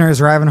 First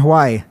missionaries arrive in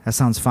Hawaii. That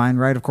sounds fine,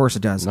 right? Of course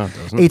it does. No, it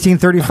doesn't.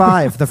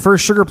 1835, the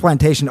first sugar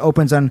plantation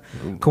opens on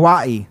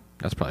Kauai.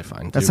 That's probably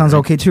fine. That sounds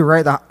okay too,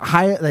 right?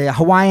 The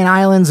Hawaiian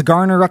Islands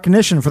garner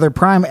recognition for their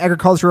prime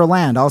agricultural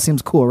land. All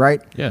seems cool, right?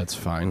 Yeah, it's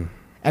fine.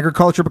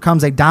 Agriculture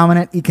becomes a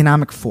dominant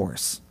economic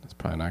force. It's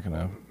probably not going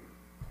to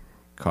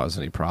cause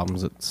any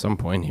problems at some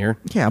point here.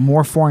 Yeah,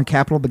 more foreign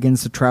capital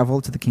begins to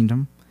travel to the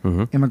kingdom.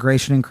 Mm-hmm.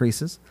 Immigration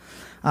increases.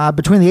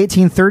 Between the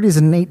 1830s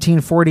and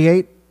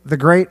 1848, the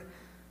great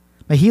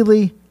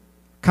Mahili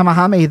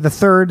Kamehameha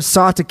III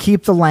sought to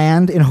keep the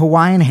land in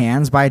Hawaiian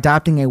hands by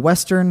adopting a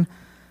Western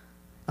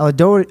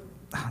allodial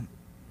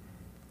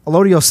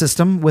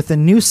system with a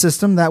new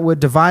system that would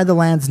divide the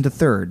lands into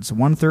thirds,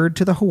 1/3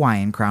 to the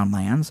Hawaiian crown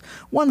lands,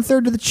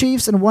 1/3 to the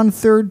chiefs, and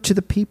 1/3 to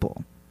the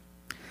people.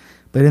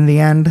 But in the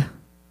end,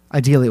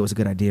 ideally it was a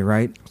good idea,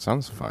 right?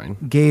 Sounds fine.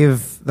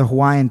 Gave the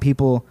Hawaiian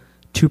people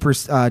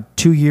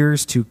 2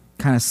 years to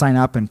kind of sign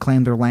up and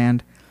claim their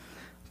land,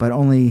 but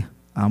only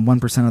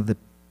 1% of the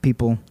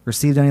people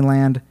received any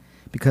land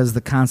because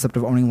the concept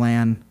of owning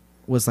land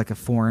was like a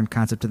foreign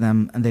concept to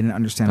them, and they didn't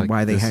understand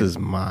why they had. This is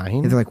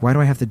mine. They're like, why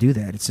do I have to do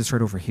that? It's just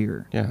right over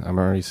here. Yeah, I'm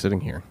already sitting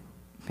here.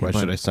 Why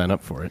should I sign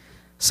up for it?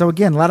 So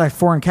again, a lot of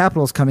foreign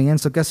capital is coming in.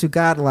 So guess who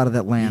got a lot of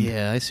that land?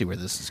 Yeah, I see where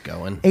this is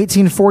going.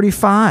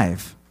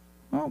 1845.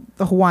 Well,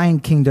 the Hawaiian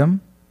Kingdom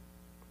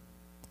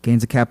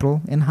gains a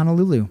capital in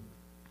Honolulu.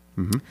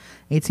 Mm-hmm.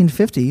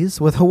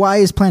 1850s, with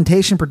Hawaii's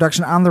plantation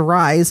production on the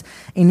rise,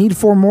 a need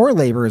for more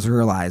labor is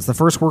realized. The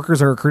first workers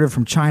are recruited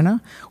from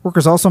China.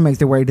 Workers also make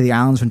their way to the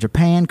islands from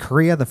Japan,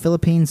 Korea, the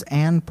Philippines,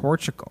 and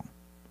Portugal.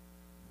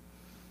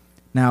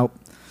 Now,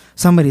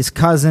 somebody's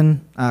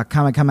cousin,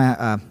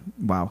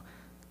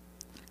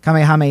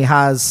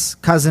 Kamehameha's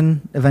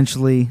cousin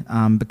eventually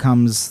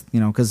becomes,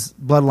 because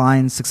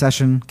bloodline,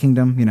 succession,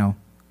 kingdom,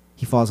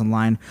 he falls in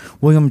line.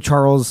 William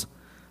Charles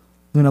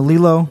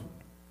Lunalilo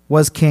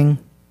was king.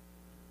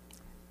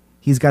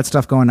 He's got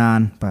stuff going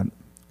on, but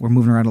we're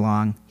moving right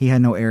along. He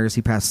had no heirs.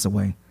 He passes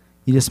away.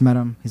 You just met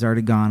him. He's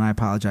already gone. I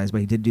apologize, but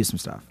he did do some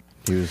stuff.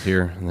 He was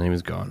here, and then he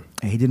was gone.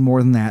 He did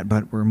more than that,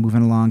 but we're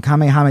moving along.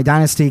 Kamehameha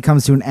dynasty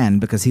comes to an end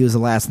because he was the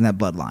last in that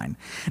bloodline.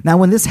 Now,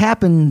 when this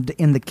happened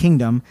in the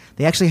kingdom,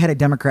 they actually had a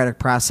democratic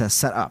process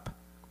set up.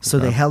 So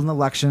they held an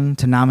election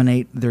to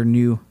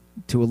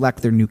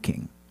elect their new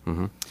king.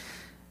 Mm-hmm.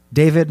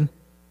 David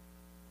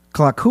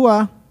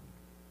Kalakua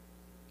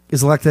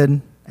is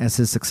elected as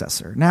his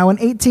successor. Now, in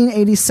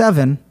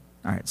 1887,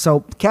 all right, so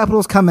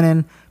capital's coming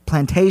in,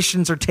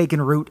 plantations are taking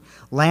root,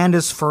 land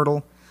is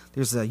fertile.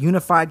 There's a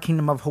unified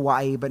kingdom of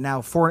Hawaii, but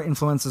now foreign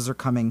influences are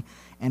coming,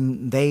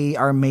 and they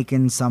are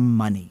making some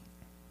money.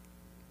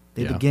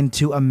 They begin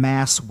to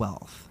amass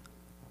wealth,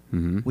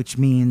 which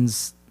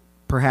means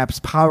perhaps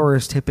power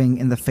is tipping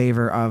in the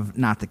favor of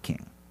not the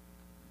king.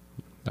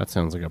 That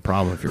sounds like a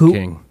problem if you're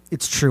king.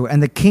 It's true.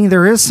 And the king,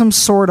 there is some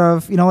sort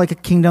of, like a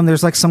kingdom,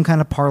 there's like some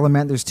kind of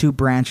parliament, there's 2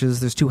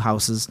 branches, there's 2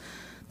 houses.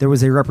 There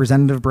was a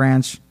representative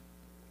branch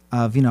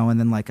of, and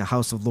then like a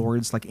House of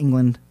Lords, like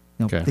England.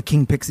 The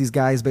king picks these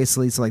guys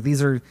basically. So like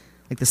these are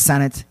like the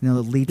Senate, the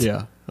elite.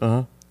 Yeah.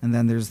 Uh-huh. And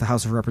then there's the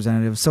House of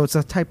Representatives. So it's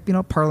a type,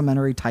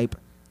 parliamentary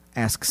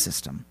type-esque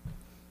system.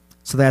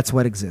 So that's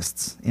what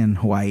exists in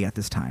Hawaii at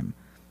this time.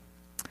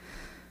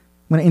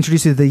 I'm going to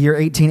introduce you to the year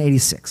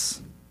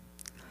 1886.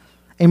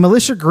 A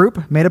militia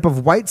group made up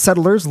of white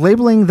settlers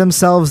labeling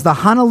themselves the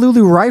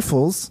Honolulu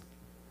Rifles.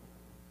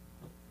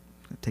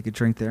 Take a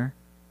drink there.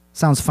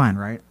 Sounds fine,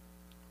 right?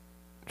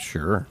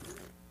 Sure.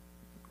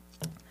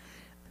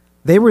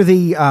 They were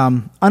the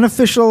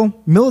unofficial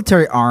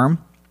military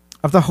arm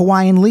of the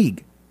Hawaiian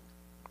League.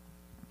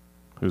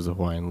 Who's the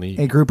Hawaiian League?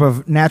 A group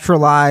of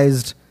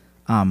naturalized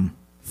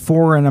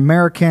foreign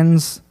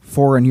Americans,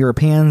 foreign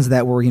Europeans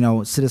that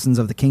were, citizens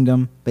of the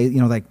kingdom. They,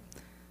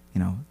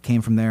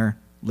 came from there,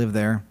 lived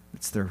there.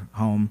 It's their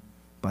home,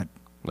 but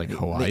like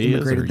Hawaii they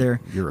immigrated there.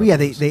 Europe Yeah,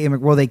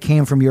 they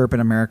came from Europe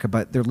and America,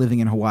 but they're living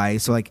in Hawaii.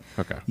 So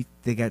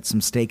they got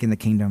some stake in the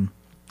kingdom.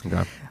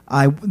 Okay.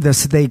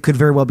 They could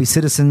very well be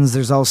citizens.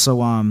 There's also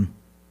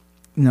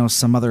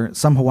some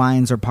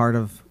Hawaiians are part,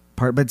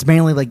 but it's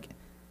mainly like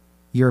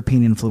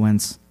European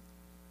influence.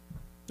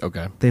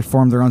 Okay. They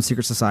formed their own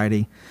secret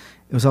society.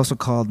 It was also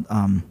called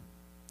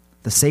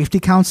the Safety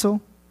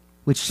Council,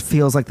 which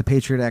feels like the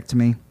Patriot Act to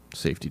me.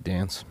 Safety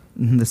dance.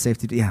 The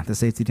safety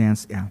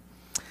dance, yeah.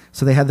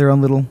 So they had their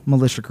own little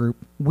militia group.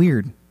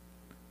 Weird.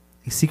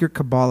 A secret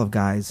cabal of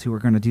guys who were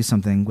going to do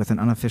something with an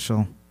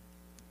unofficial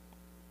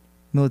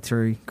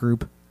military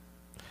group.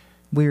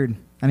 Weird.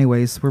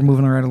 Anyways, we're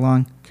moving right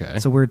along. Okay.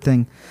 It's a weird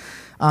thing.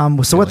 So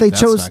Feel what like they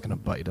chose... That's not going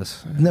to bite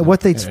us. What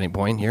they at any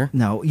point here.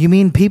 No, you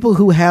mean people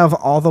who have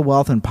all the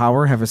wealth and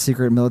power have a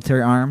secret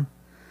military arm,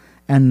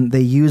 and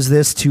they use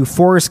this to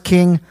force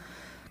King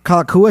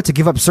Kalakua to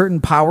give up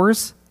certain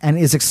powers and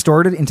is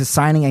extorted into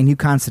signing a new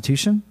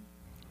constitution?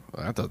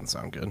 Well, that doesn't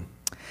sound good.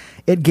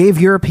 It gave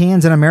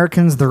Europeans and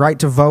Americans the right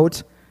to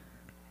vote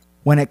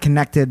when it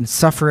connected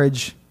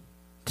suffrage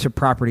to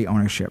property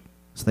ownership.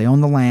 So they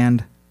own the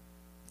land.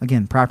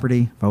 Again,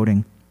 property,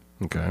 voting.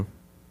 Okay.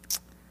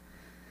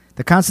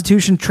 The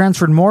Constitution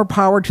transferred more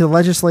power to the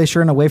legislature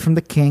and away from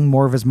the king.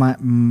 More of his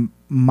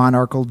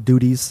monarchical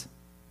duties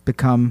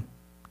become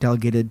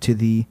delegated to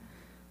the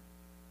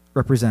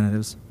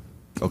representatives.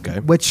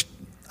 Okay. Which,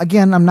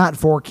 again, I'm not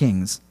for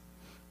kings.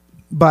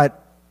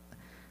 But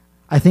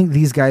I think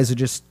these guys are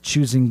just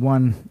choosing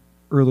one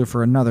ruler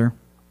for another.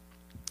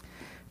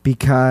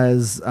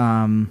 Because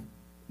the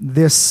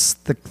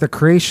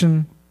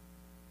creation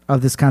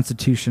of this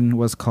Constitution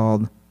was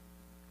called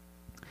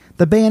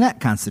the Bayonet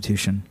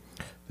Constitution.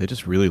 They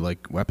just really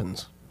like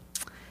weapons.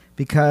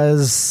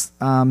 Because,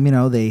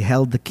 they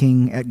held the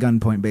king at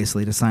gunpoint,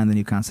 basically, to sign the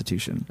new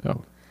Constitution.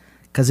 Oh.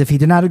 Because if he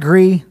did not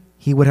agree,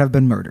 he would have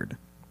been murdered.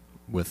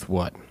 With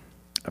what?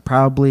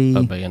 Probably...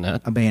 A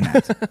bayonet? A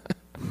bayonet.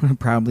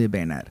 Probably a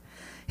bayonet.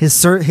 His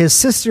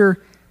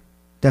sister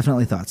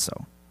definitely thought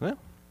so. Well.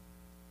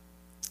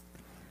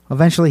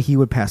 Eventually, he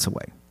would pass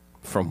away.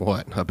 From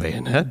what? A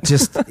bayonet?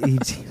 Just... he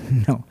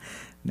did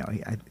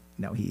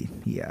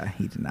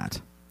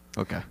not.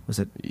 Okay. Was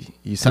it...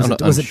 You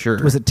sound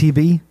unsure. Was it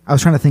TB? I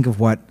was trying to think of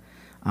what...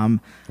 I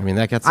mean,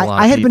 that gets a lot of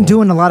I had been people.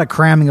 doing a lot of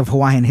cramming of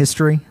Hawaiian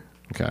history.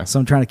 Okay. So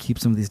I'm trying to keep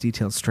some of these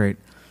details straight.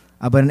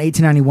 But in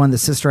 1891, the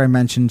sister I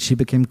mentioned, she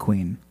became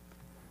queen.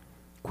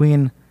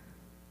 Queen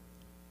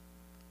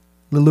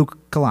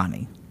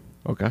Lulukalani.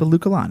 Okay.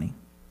 Lulukalani.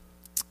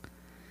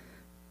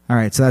 All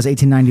right, so that was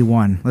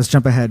 1891. Let's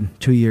jump ahead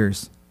 2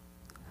 years.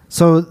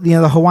 So,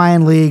 the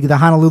Hawaiian League, the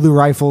Honolulu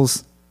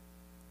Rifles.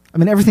 I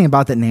mean, everything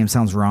about that name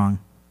sounds wrong.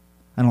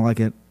 I don't like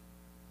it.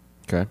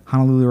 Okay.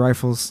 Honolulu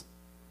Rifles.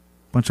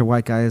 Bunch of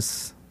white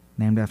guys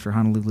named after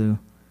Honolulu.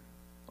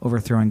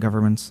 Overthrowing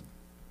governments.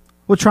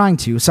 Well, trying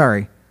to.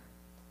 Sorry.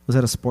 Was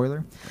that a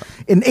spoiler?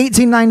 In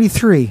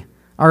 1893.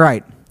 All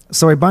right.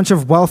 So a bunch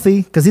of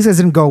wealthy, because these guys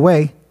didn't go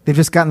away. They've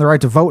just gotten the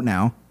right to vote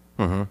now.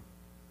 Mm-hmm.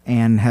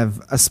 And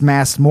have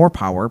amassed more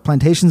power.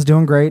 Plantation's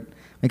doing great.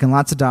 Making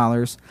lots of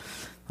dollars.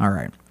 All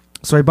right.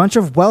 So a bunch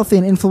of wealthy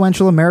and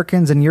influential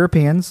Americans and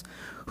Europeans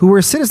who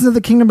were citizens of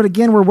the kingdom, but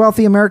again, were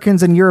wealthy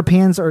Americans and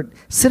Europeans, or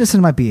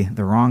citizen might be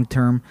the wrong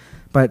term,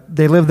 but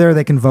they live there,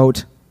 they can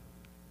vote.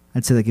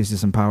 I'd say that gives you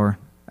some power.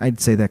 I'd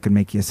say that could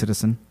make you a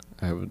citizen.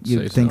 I would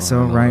You'd say think so, so, I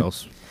don't know right? What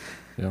else.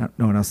 Yeah. I don't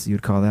know what else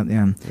you'd call that,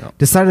 yeah. Yeah.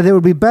 Decided it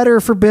would be better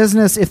for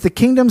business if the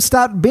kingdom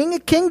stopped being a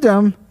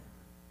kingdom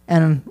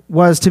and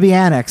was to be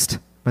annexed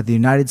by the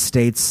United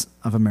States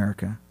of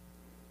America.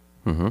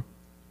 Mm-hmm.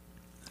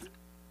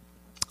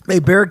 They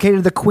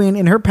barricaded the queen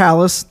in her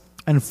palace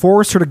and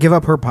forced her to give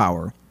up her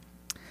power.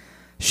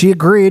 She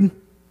agreed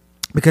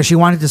because she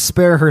wanted to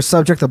spare her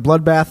subject the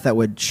bloodbath that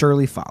would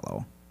surely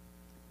follow.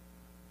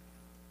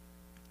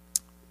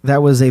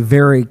 That was a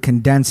very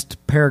condensed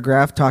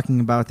paragraph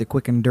talking about the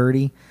quick and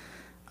dirty,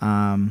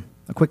 a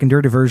quick and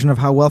dirty version of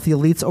how wealthy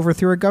elites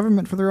overthrew a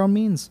government for their own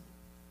means.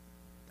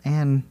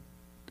 And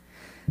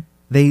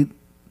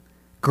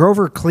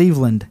Grover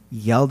Cleveland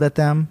yelled at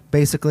them,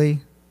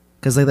 basically,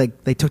 because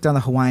they took down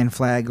the Hawaiian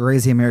flag,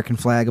 raised the American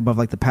flag above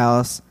the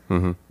palace.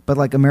 Mm-hmm.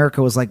 But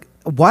America was like,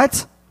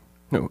 what?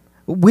 No.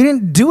 We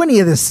didn't do any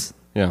of this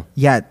Yeah.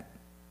 yet.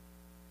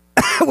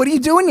 What are you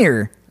doing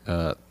here?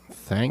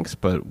 Thanks,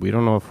 but we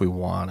don't know if we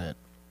want it.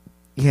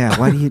 Yeah,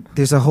 why do you...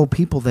 There's a whole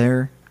people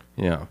there.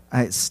 Yeah.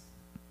 Why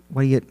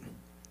do you...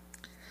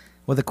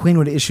 Well, the queen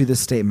would issue this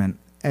statement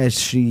as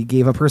she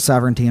gave up her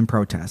sovereignty in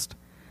protest.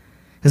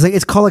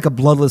 It's called a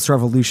bloodless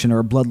revolution or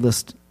a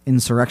bloodless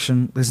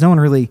insurrection. There's no one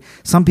really...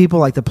 Some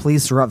people, the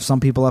police roughed some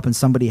people up and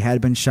somebody had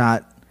been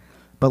shot.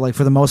 But,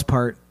 for the most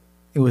part,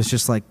 it was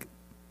just,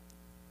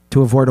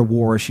 to avoid a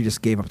war, she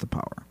just gave up the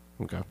power.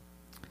 Okay.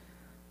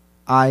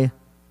 I,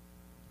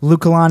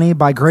 Lukalani,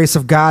 by grace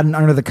of God and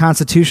under the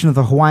Constitution of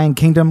the Hawaiian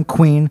Kingdom,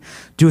 Queen,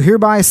 do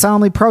hereby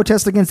solemnly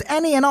protest against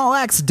any and all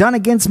acts done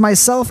against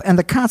myself and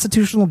the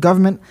constitutional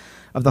government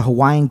of the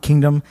Hawaiian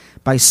Kingdom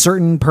by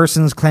certain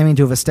persons claiming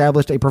to have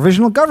established a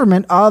provisional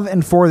government of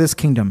and for this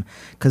kingdom.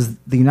 Because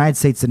the United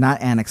States did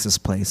not annex this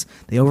place.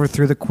 They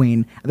overthrew the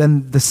Queen. And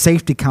then the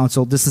Safety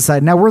Council just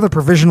decided, now we're the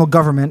provisional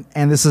government,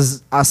 and this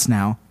is us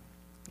now.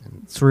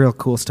 It's real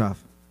cool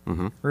stuff.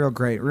 Mm-hmm. Real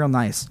great, real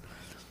nice.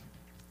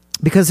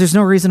 Because there's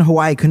no reason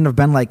Hawaii couldn't have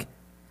been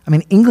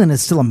England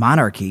is still a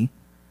monarchy.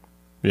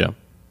 Yeah.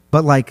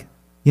 but like,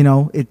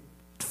 it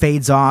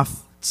fades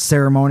off,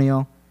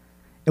 ceremonial.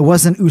 It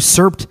wasn't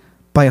usurped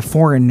by a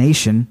foreign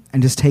nation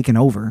and just taken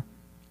over.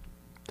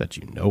 That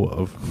you know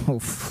of. Oh,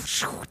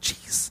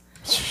 jeez.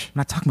 I'm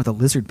not talking about the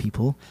lizard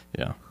people.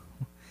 Yeah.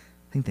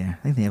 I think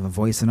they have a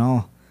voice in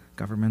all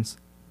governments.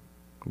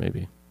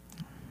 Maybe.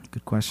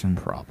 Good question.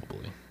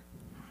 Probably.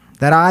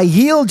 That I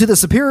yield to the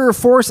superior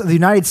force of the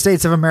United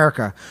States of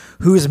America,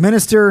 whose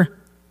minister,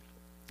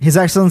 His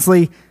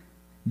Excellency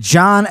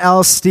John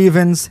L.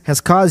 Stevens, has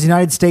caused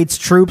United States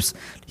troops,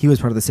 he was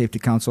part of the Safety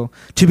Council,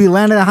 to be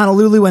landed at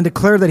Honolulu and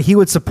declared that he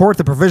would support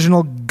the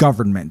provisional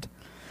government.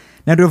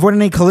 Now, to avoid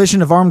any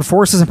collision of armed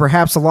forces and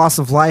perhaps a loss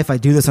of life, I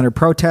do this under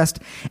protest,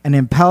 and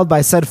impelled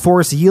by said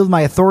force, yield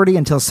my authority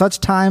until such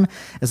time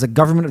as the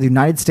government of the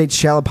United States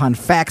shall, upon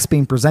facts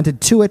being presented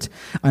to it,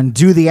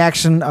 undo the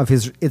action of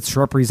its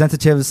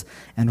representatives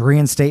and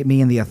reinstate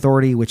me in the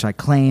authority which I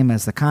claim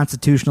as the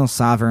constitutional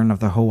sovereign of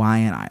the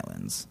Hawaiian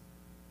Islands.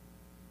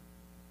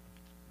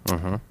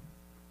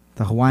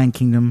 The Hawaiian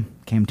Kingdom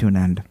came to an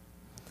end.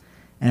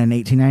 And in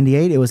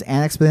 1898, it was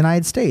annexed by the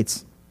United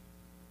States.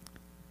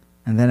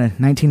 And then in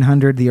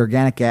 1900, the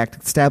Organic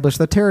Act established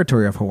the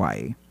territory of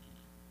Hawaii.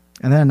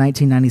 And then in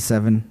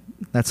 1997,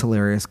 that's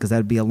hilarious because that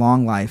would be a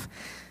long life.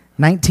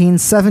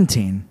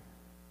 1917,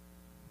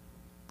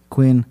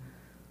 Queen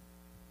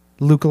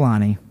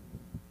Lukalani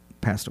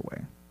passed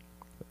away.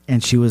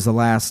 And she was the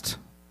last,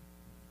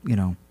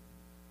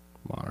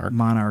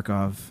 monarch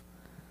of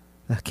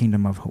the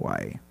Kingdom of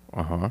Hawaii.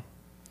 And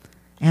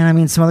I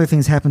mean, some other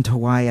things happened to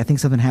Hawaii. I think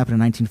something happened in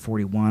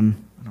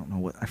 1941. I don't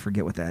know I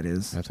forget what that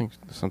is. I think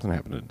something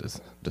happened in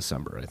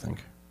December, I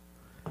think.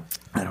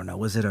 I don't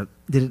know. I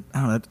don't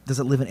know. Does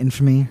it live in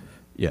infamy?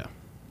 Yeah.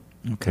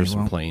 Okay. There's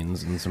some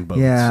planes and some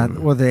boats.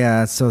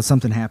 Yeah. So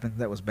something happened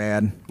that was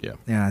bad. Yeah.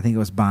 Yeah. I think it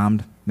was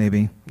bombed,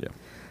 maybe. Yeah.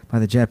 By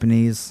the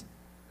Japanese.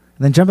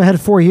 And then jump ahead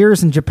 4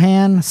 years, and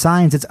Japan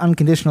signs its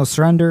unconditional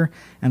surrender,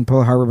 and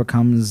Pearl Harbor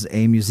becomes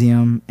a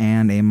museum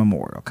and a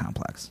memorial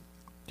complex.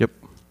 Yep.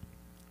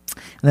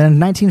 And then in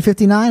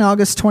 1959,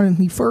 August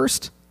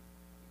 21st,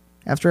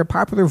 after a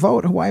popular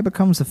vote, Hawaii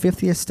becomes the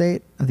 50th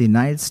state of the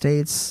United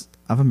States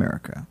of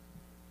America.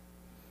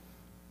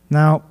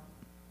 Now,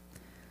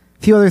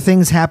 a few other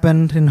things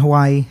happened in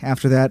Hawaii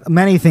after that.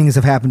 Many things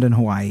have happened in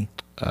Hawaii.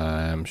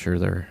 I'm sure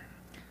there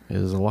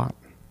is a lot.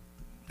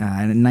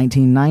 And in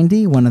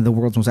 1990, one of the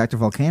world's most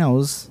active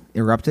volcanoes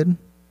erupted,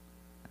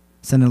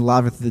 sending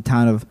lava through the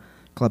town of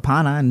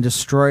Kalapana and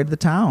destroyed the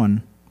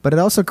town. But it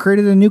also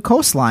created a new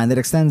coastline that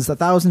extends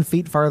 1,000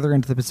 feet farther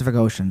into the Pacific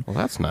Ocean. Well,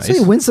 that's nice. So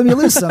you win some, you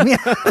lose some. Yeah.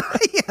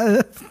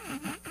 Yeah.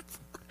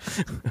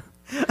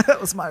 That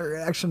was my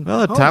reaction.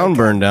 Well, the town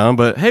burned down,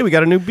 but hey, we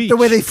got a new beach. The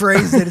way they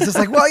phrased it, it's just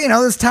like, well,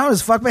 this town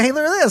is fucked, but hey,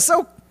 look at this.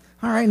 So,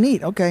 all right,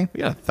 neat, okay. We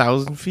got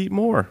 1,000 feet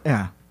more.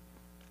 Yeah.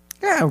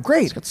 Yeah,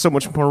 great. It's got so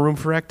much more room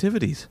for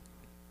activities.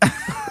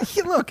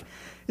 Look,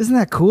 isn't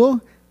that cool?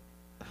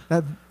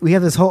 That we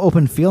have this whole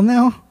open field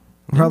now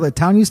where all the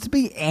town used to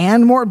be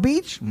and more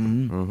beach.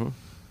 Mm-hmm.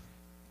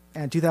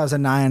 And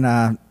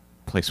 2009...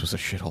 place was a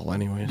shithole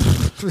anyway.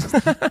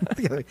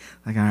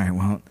 Like, all right,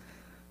 well,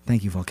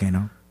 thank you,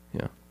 volcano.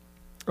 Yeah.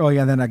 Oh,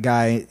 yeah, then a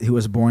guy who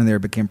was born there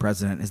became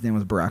president. His name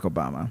was Barack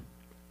Obama.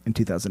 In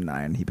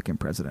 2009, he became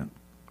president.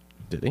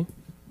 Did he?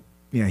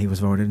 Yeah, he was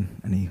voted,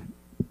 and he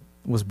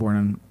was born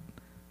in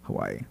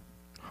Hawaii.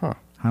 Huh.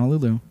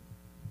 Honolulu.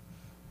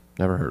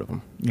 Never heard of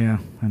him. Yeah,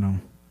 I know.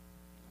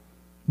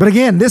 But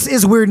again, this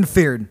is Weird and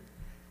Feared.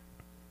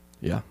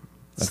 Yeah,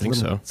 I think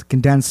so. It's a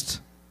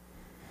condensed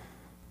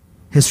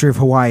history of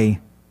Hawaii.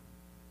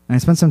 And I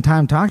spent some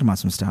time talking about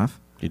some stuff.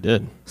 You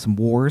did. Some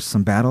wars,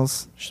 some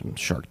battles. Some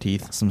shark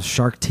teeth. Some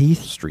shark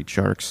teeth. Street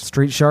sharks.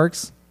 Street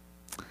sharks.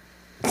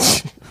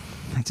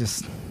 I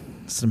just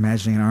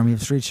imagining an army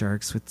of street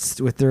sharks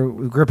with their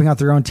gripping out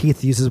their own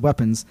teeth to use as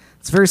weapons.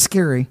 It's very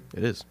scary.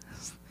 It is.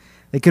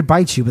 They could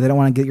bite you, but they don't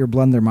want to get your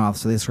blood in their mouth,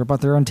 so they scrape out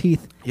their own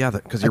teeth. Yeah,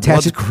 because your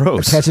blood's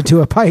gross. Attach it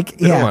to a pike.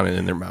 They don't want it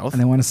in their mouth.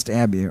 And they want to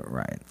stab you.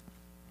 Right.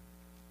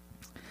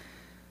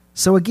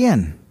 So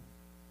again,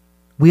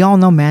 we all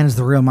know man is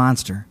the real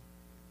monster.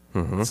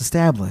 Mm-hmm. It's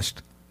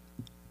established.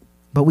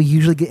 But we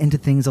usually get into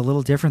things a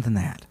little different than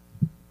that.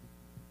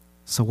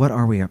 So what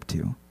are we up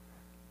to?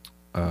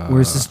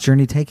 Where's this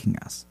journey taking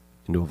us?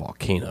 Into a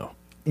volcano.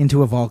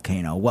 Into a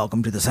volcano.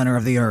 Welcome to the center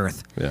of the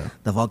earth. Yeah.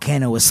 The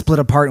volcano was split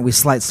apart and we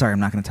Sorry, I'm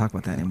not going to talk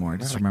about that anymore.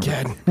 Just remember.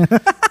 Again.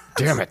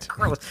 Damn it. It's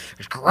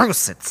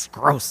gross. It's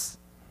gross.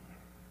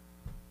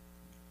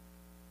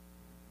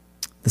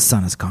 The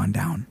sun has gone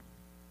down.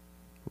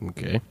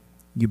 Okay.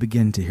 You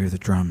begin to hear the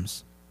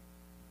drums.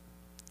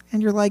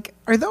 And you're like,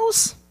 are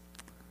those...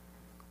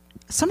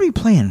 somebody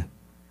playing?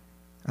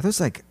 Are those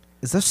like...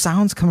 is those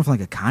sounds coming from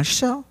like a conch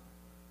shell?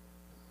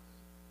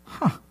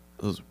 Huh.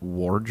 Those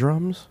war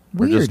drums?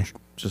 Weird. Or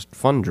just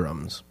fun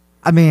drums?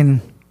 I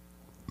mean,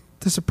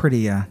 there's a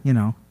pretty, got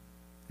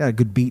a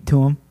good beat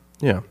to them.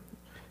 Yeah.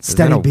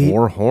 Steady Is that a beat.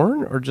 war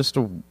horn or just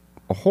a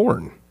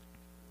horn?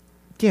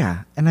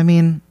 Yeah, and I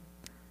mean,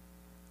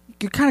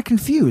 you're kind of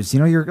confused.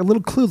 You're a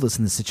little clueless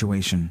in this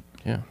situation.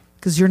 Yeah.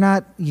 Because you're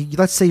not,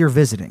 let's say you're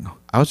visiting.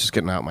 I was just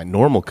getting out my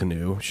normal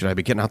canoe. Should I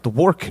be getting out the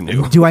war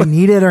canoe? Do I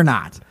need it or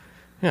not?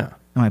 Yeah.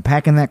 Am I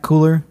packing that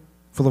cooler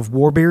full of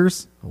war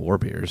beers? War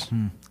beers.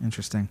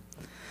 Interesting.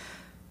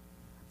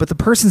 But the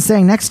person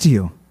standing next to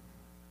you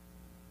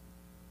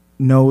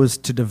knows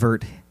to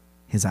divert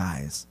his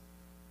eyes.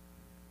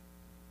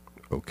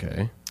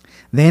 Okay.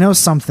 They know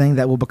something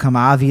that will become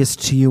obvious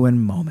to you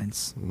in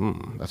moments.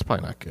 That's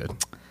probably not good.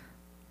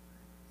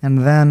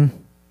 And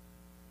then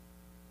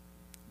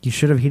you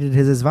should have heeded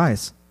his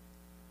advice.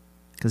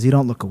 Because you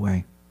don't look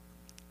away.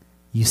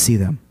 You see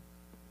them.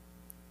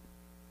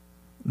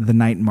 The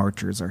night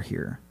marchers are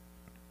here.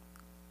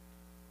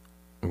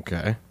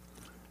 Okay.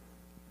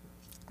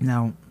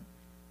 Now,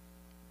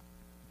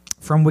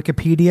 from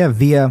Wikipedia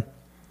via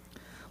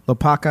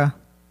Lopaka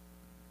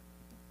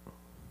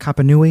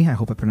Kapanui, I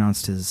hope I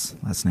pronounced his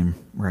last name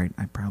right.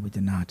 I probably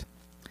did not.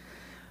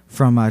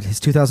 From his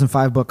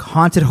 2005 book,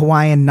 Haunted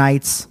Hawaiian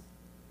Nights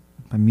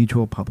by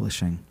Mutual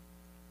Publishing.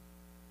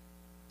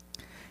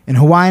 In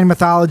Hawaiian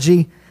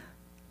mythology,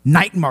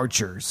 night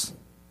marchers,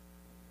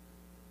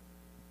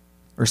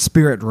 or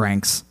spirit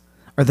ranks,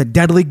 are the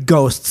deadly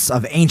ghosts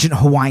of ancient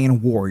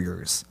Hawaiian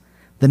warriors.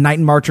 The night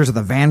marchers are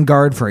the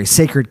vanguard for a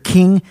sacred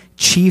king,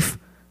 chief,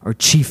 or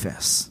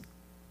chiefess.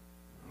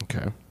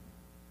 Okay.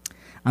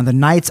 On the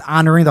nights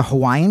honoring the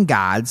Hawaiian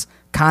gods,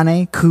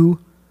 Kane, Ku,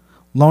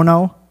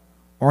 Lono,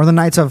 or the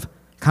nights of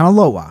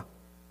Kanaloa,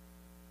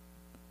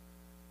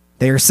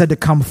 they are said to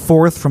come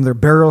forth from their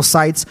burial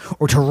sites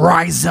or to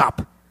rise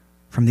up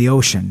from the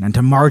ocean and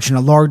to march in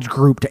a large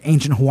group to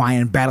ancient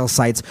Hawaiian battle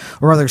sites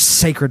or other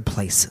sacred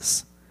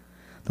places.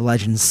 The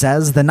legend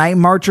says the night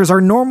marchers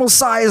are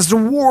normal-sized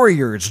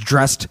warriors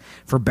dressed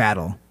for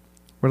battle.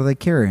 What are they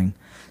carrying?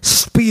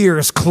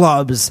 Spears,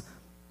 clubs.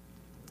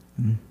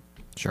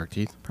 Shark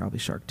teeth. Probably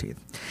shark teeth.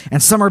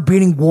 And some are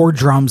beating war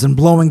drums and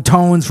blowing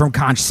tones from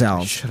conch I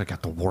shells. should have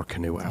got the war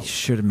canoe out. You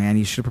should have, man.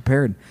 You should have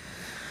prepared.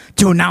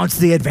 To announce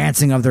the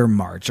advancing of their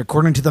march.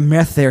 According to the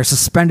myth, they are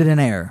suspended in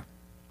air.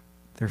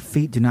 Their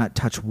feet do not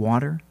touch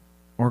water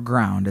or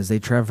ground as they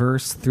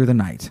traverse through the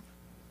night,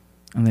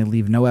 and they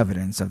leave no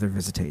evidence of their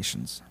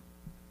visitations.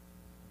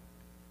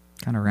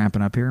 Kind of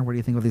ramping up here. What do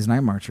you think of these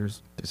night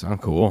marchers? They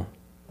sound cool.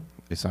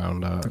 They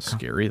sound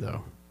scary,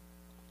 though.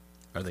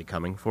 Are they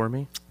coming for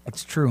me?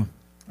 It's true.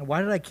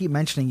 Why did I keep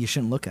mentioning you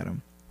shouldn't look at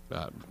them?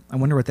 I I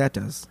wonder what that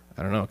does.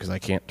 don't know, because I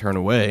can't turn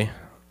away.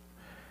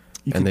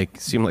 You And they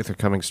seem like they're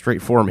coming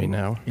straight for me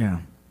now. Yeah.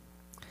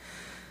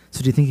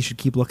 So do you think you should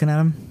keep looking at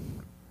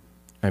them?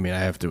 I mean, I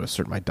have to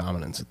assert my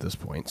dominance at this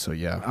point, so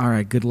yeah. All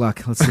right, good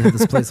luck. Let's see how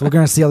this plays. We're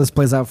going to see how this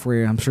plays out for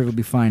you. I'm sure it'll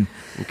be fine.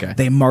 Okay.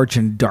 They march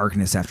in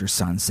darkness after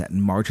sunset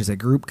and march as a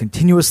group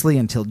continuously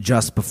until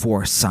just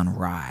before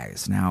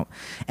sunrise. Now,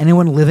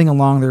 anyone living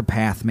along their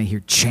path may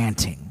hear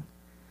chanting.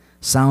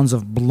 Sounds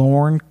of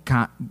blown...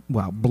 Come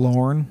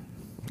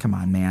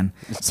on, man.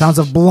 Sounds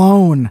of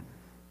blown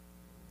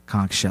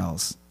conch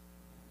shells.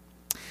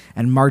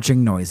 And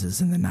marching noises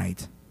in the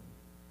night.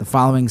 The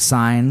following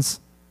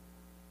signs...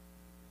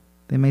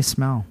 They may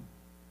smell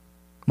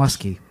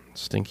musky.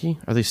 Stinky?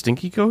 Are they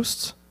stinky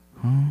ghosts?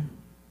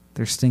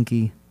 They're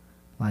stinky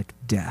like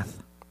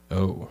death.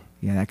 Oh.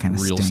 Yeah, that kind of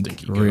Real stink.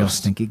 stinky Real ghosts.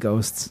 stinky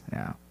ghosts.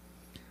 Yeah.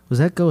 Was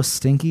that ghost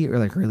stinky or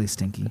like really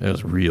stinky? It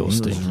was real It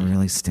stinky. was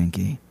really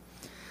stinky.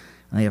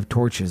 And they have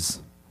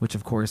torches, which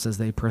of course, as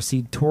they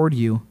proceed toward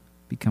you,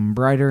 become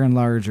brighter and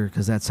larger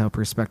because that's how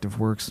perspective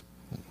works.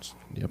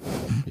 Yep.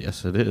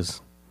 Yes, it is.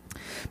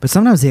 But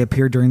sometimes they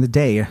appear during the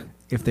day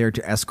if they are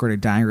to escort a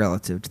dying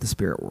relative to the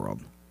spirit world.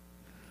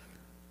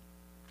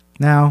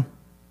 Now,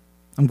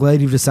 I'm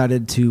glad you've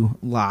decided to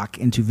lock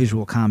into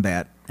visual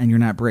combat and you're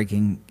not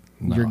breaking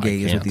No, your I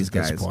gaze can't with these at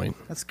this guys. point.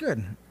 That's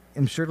good.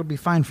 I'm sure it'll be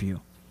fine for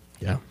you.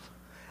 Yeah.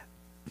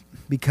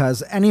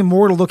 Because any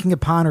mortal looking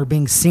upon or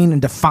being seen in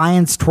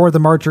defiance toward the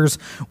marchers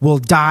will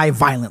die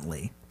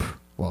violently.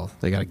 Well,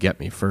 they got to get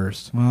me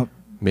first. Well,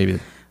 Maybe. do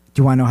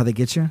you want to know how they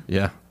get you?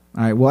 Yeah.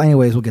 All right, well,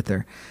 anyways, we'll get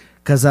there.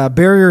 Because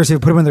barriers, if you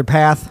put them in their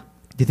path,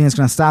 do you think it's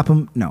going to stop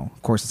them? No,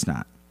 of course it's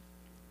not.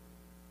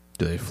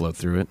 Do they float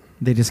through it?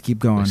 They just keep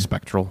going. Like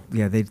spectral?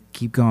 Yeah, they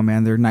keep going,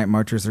 man. They're night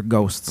marchers. They're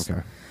ghosts.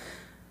 Okay.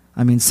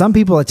 I mean, some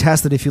people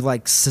attest that if you,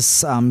 like,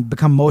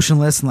 become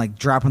motionless and, like,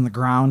 drop on the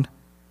ground,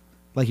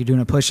 like you're doing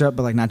a push-up,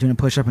 but, like, not doing a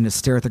push-up and just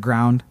stare at the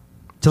ground.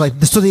 So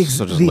just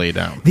lay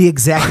down. The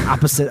exact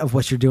opposite of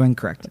what you're doing,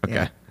 correct. Okay.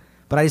 Yeah.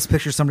 But I just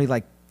picture somebody,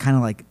 like, kind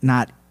of, like,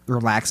 not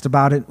relaxed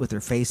about it with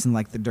their face in,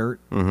 like, the dirt.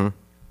 Mm-hmm.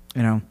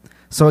 You know?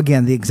 So,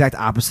 again, the exact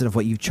opposite of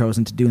what you've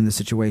chosen to do in this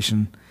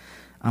situation.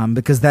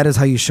 Because that is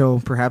how you show,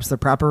 perhaps, the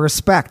proper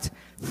respect,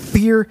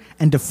 fear,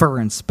 and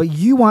deference. But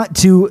you want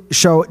to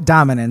show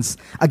dominance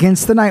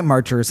against the Night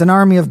Marchers, an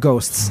army of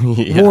ghosts,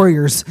 Yeah.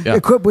 warriors, Yeah.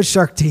 equipped with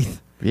shark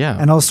teeth, Yeah.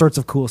 and all sorts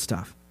of cool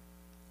stuff.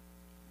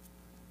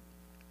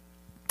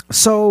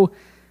 So,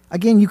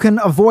 again, you can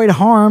avoid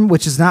harm,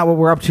 which is not what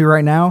we're up to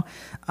right now,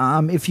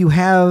 if you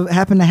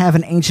happen to have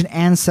an ancient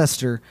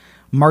ancestor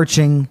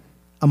marching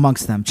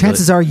amongst them.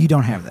 Chances are you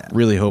don't have that.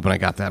 Really hoping I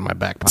got that in my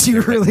back pocket. Do you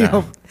right really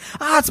now. hope?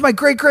 It's my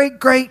great.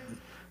 Yeah.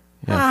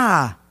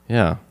 Ah,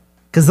 Yeah.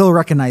 because they'll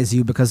recognize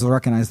you because they'll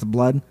recognize the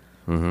blood.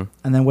 Mm-hmm.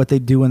 And then what they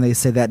do when they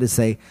say that is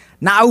say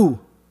Na'u.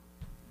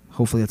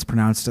 Hopefully it's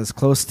pronounced as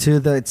close to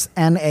it's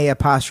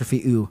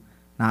N-A-apostrophe-U.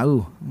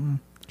 Na'u.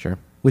 Sure.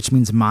 Which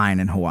means mine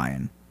in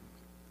Hawaiian.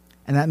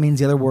 And that means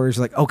the other warriors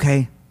are like,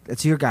 okay,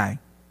 that's your guy.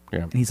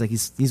 Yeah. And he's like,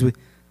 he's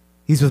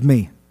with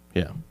me.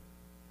 Yeah.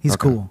 He's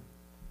Okay. cool.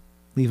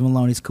 Leave him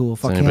alone. He's cool. Is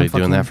Fuck him. anybody Fuck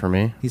doing him. that for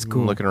me? He's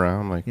cool. I'm looking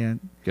around, like, Yeah.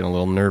 getting a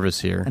little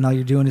nervous here. And all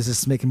you're doing is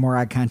just making more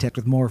eye contact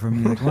with more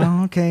from you. Like,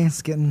 well, okay,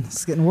 it's getting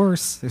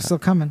worse. They're still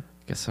coming.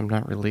 Guess I'm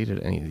not related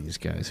to any of these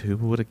guys. Who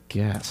would have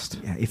guessed?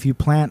 Yeah. If you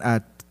plant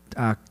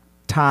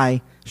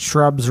tie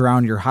shrubs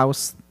around your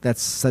house,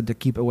 that's said to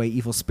keep away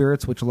evil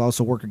spirits, which will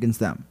also work against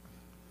them.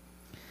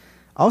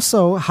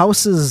 Also,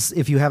 houses,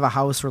 if you have a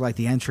house where like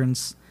the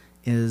entrance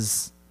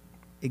is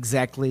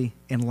exactly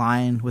in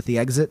line with the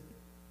exit,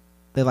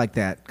 they like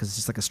that because it's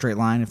just like a straight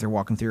line if they're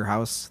walking through your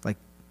house, like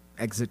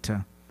exit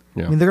to...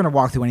 Yeah. I mean, they're going to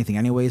walk through anything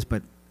anyways,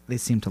 but they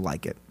seem to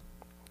like it.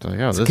 So,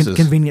 yeah, It's this a is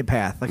convenient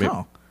path. Like, maybe-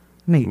 oh,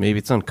 neat. maybe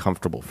it's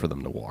uncomfortable for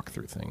them to walk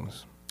through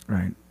things.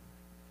 Right.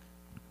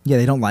 Yeah,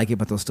 they don't like it,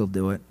 but they'll still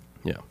do it.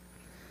 Yeah.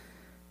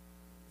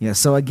 Yeah,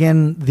 so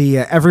again, the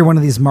every one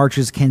of these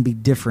marches can be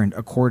different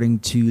according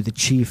to the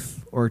chief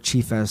or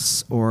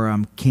chiefess or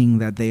king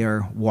that they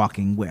are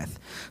walking with.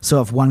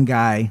 So if one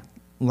guy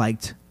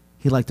liked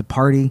to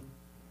party,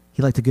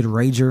 he liked a good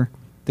rager,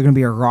 they're going to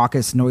be a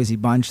raucous, noisy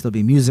bunch. There'll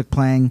be music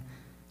playing.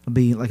 It'll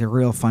be like a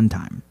real fun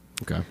time.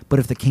 Okay. But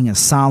if the king is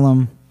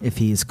solemn, if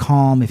he's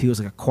calm, if he was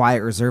like a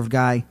quiet, reserved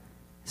guy,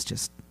 it's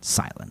just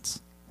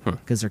silence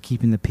because they're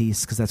keeping the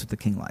peace because that's what the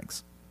king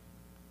likes.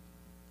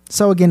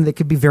 So again, there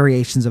could be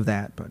variations of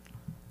that, but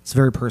it's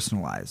very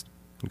personalized.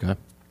 Okay.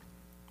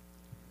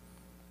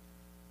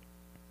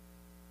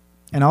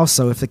 And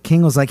also, if the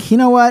king was like, you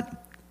know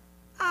what?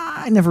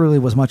 I never really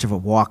was much of a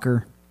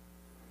walker.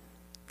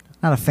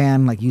 Not a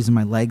fan, like using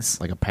my legs.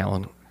 Like a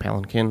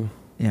palanquin.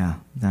 Yeah.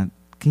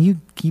 Can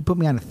you put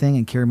me on a thing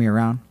and carry me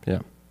around? Yeah.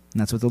 And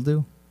that's what they'll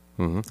do.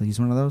 Mm-hmm. They'll use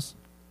one of those.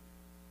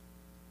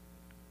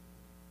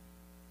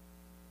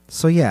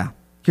 So yeah,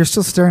 you're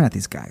still staring at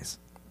these guys,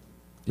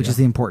 which Yeah. is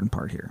the important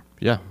part here.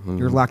 Yeah. Mm-hmm.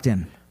 You're locked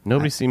in.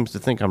 Nobody seems to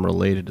think I'm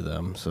related to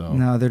them, so...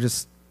 No, they're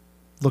just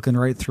looking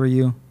right through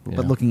you, Yeah.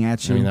 but looking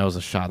at you. I mean, that was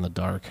a shot in the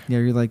dark. Yeah,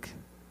 you're like,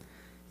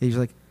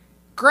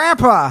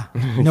 Grandpa!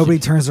 Nobody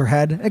turns their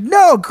head. Like,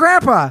 no,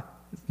 Grandpa!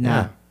 Nah,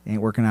 Yeah.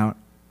 ain't working out.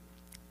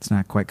 It's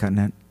not quite cutting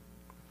it.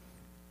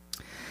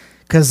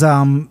 Because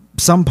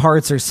some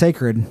parts are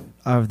sacred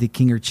of the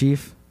king or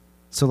chief.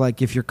 So,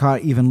 like, if you're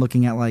caught even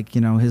looking at, like,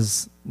 you know,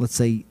 his, let's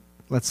say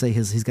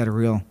he's got a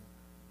real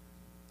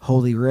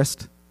holy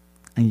wrist,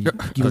 and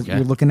Okay.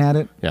 you're looking at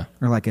it, Yeah.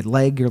 or like a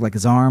leg, or like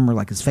his arm, or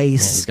like his Man,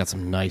 face. he's got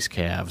some nice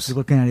calves. You're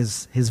looking at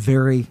his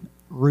very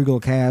regal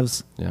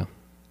calves. Yeah.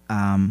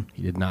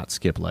 He did not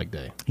skip leg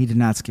day. He did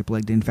not skip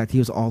leg day. In fact, he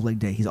was all leg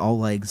day. He's all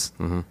legs.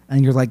 Mm-hmm.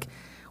 And you're like,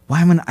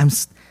 why am I?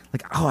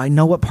 Like, oh, I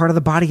know what part of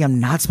the body I'm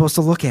not supposed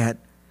to look at.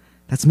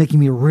 That's making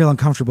me real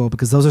uncomfortable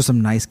because those are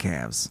some nice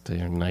calves. They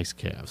are nice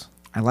calves.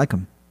 I like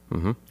them.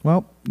 Mm-hmm.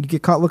 Well, you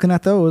get caught looking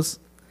at those.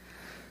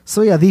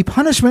 So yeah, the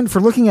punishment for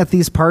looking at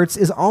these parts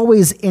is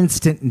always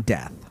instant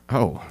death.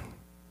 Oh.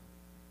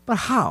 But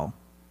how?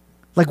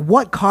 Like,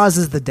 what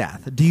causes the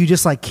death? Do you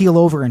just like keel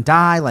over and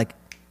die? Like,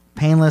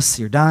 painless,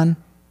 you're done?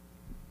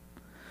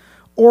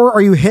 Or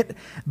are you hit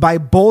by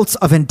bolts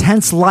of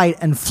intense light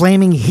and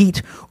flaming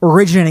heat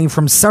originating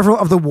from several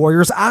of the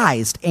warriors'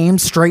 eyes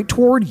aimed straight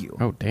toward you?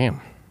 Oh,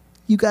 damn.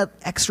 You got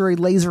X-ray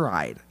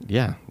laser-eyed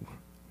Yeah.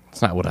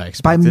 It's not what I by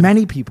expected.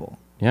 many people.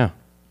 Yeah.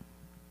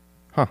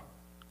 Huh.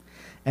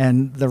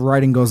 And the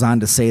writing goes on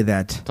to say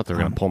that... Thought they were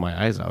going to pull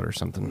my eyes out or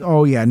something.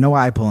 Oh, yeah, no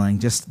eye pulling.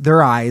 Just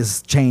their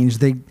eyes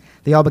changed.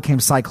 They all became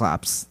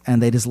Cyclops,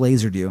 and they just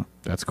lasered you.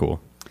 That's cool.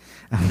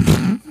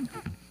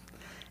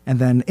 And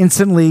then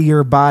instantly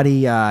your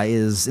body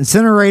is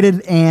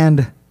incinerated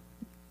and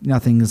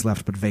nothing is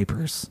left but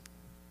vapors.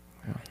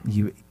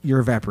 You're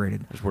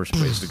evaporated. There's worse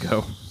ways to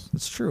go.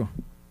 That's true.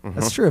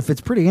 That's true. If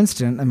it's pretty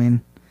instant, I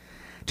mean,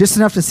 just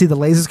enough to see the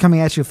lasers coming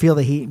at you, feel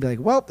the heat, and be like,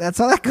 well, that's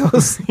how that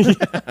goes.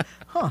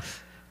 Huh.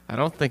 I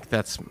don't think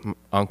that's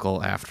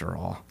Uncle after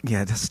all.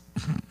 Yeah, just...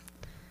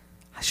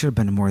 I should have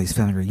been to more of these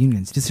family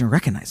reunions. He just didn't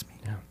recognize me.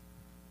 Yeah.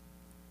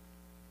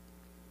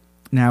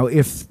 Now,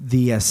 if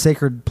the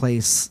sacred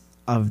place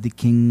of the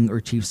king or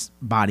chief's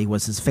body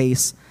was his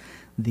face,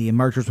 the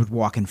marchers would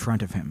walk in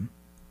front of him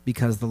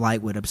because the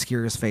light would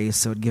obscure his face,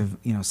 so it would give,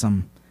 you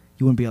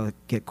wouldn't be able to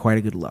get quite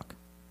a good look.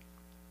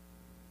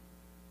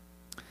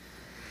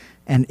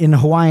 And in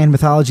Hawaiian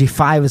mythology,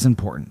 5 is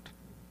important.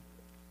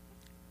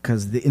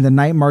 Because in the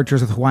night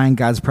marchers with Hawaiian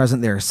gods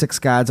present, there are 6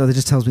 gods. Oh, that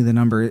just tells me the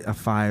number of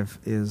 5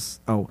 is...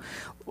 Oh,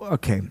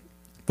 okay.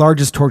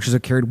 Largest torches are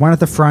carried, 1 at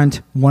the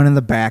front, 1 in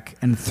the back,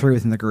 and 3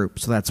 within the group.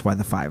 So that's why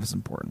the 5 is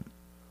important.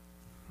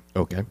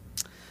 Okay.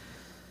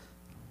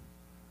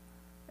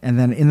 And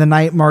then in the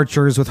night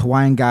marchers with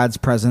Hawaiian gods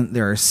present,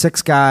 there are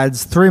 6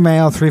 gods, 3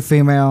 male, 3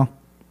 female.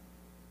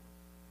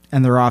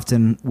 And they're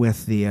often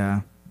with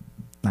the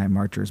night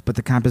marchers. But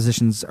the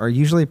compositions are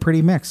usually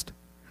pretty mixed.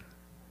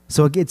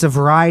 So it's a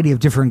variety of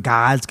different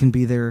gods can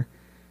be there.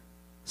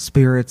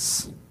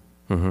 Spirits,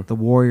 Mm-hmm. the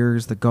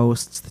warriors, the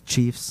ghosts, the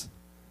chiefs.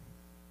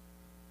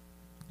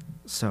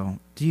 So,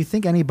 do you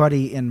think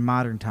anybody in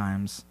modern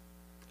times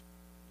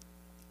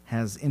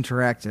has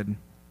interacted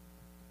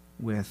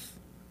with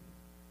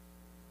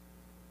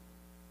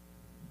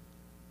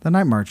the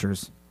Night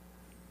Marchers?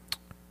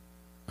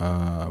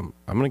 I'm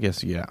going to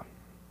guess yeah.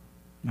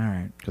 All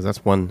right. Because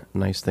that's one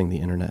nice thing the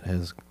internet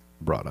has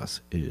brought us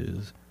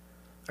is...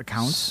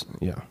 Accounts?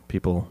 Yeah,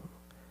 people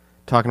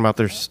talking about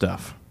their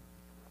stuff.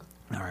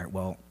 All right,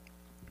 well,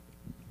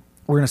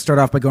 we're going to start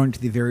off by going to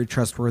the very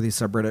trustworthy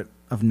subreddit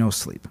of No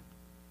Sleep.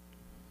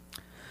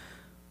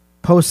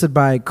 Posted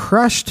by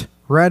Crushed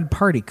Red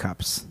Party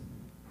Cups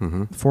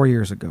 4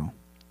 years ago.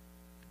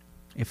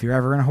 If you're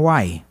ever in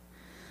Hawaii,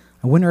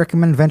 I wouldn't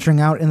recommend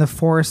venturing out in the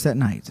forest at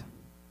night.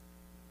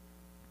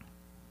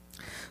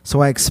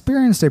 So I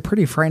experienced a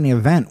pretty frightening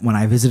event when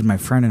I visited my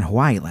friend in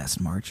Hawaii last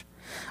March.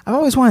 I've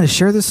always wanted to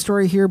share this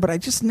story here, but I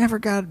just never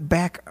got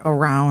back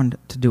around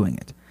to doing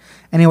it.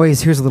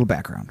 Anyways, here's a little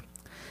background.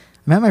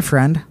 I met my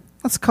friend,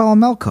 let's call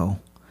him Melko.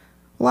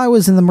 Well, I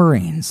was in the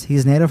Marines.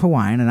 He's native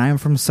Hawaiian, and I am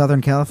from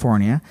Southern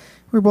California.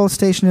 We were both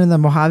stationed in the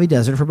Mojave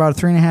Desert for about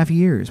 3.5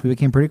 years. We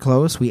became pretty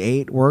close. We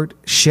ate,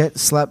 worked, shit,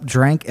 slept,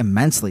 drank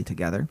immensely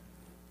together.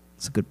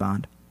 It's a good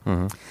bond.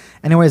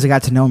 Anyways, I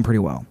got to know him pretty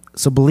well.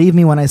 So believe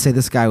me when I say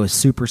this guy was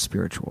super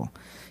spiritual.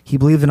 He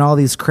believed in all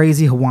these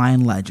crazy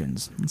Hawaiian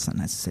legends. It's not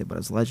nice to say about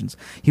his legends.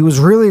 He was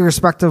really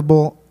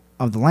respectable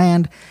of the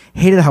land,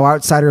 hated how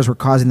outsiders were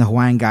causing the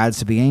Hawaiian gods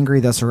to be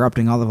angry, thus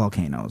erupting all the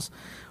volcanoes.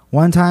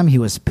 One time, he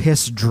was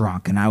pissed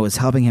drunk, and I was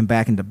helping him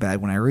back into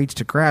bed when I reached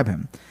to grab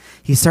him.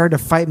 He started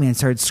to fight me and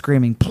started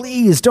screaming,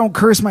 "Please, don't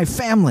curse my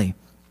family."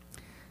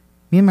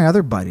 Me and my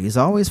other buddies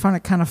always found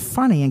it kind of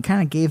funny and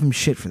kind of gave him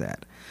shit for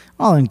that.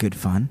 All in good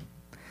fun.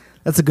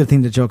 That's a good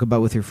thing to joke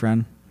about with your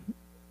friend.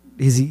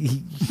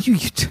 You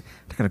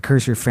gotta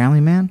curse your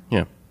family, man?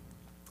 Yeah.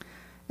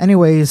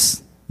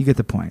 Anyways, you get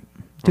the point.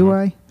 Do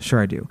I? Sure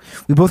I do.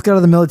 We both got out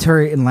of the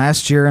military in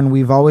last year, and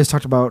we've always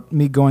talked about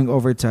me going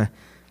over to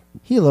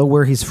Hilo,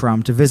 where he's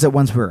from, to visit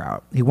once we were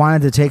out. He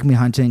wanted to take me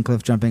hunting,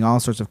 cliff jumping, all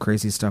sorts of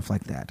crazy stuff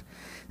like that.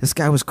 This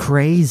guy was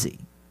crazy.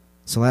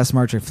 So last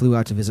March, I flew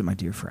out to visit my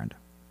dear friend.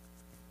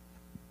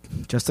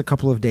 Just a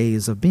couple of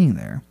days of being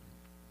there,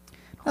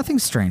 nothing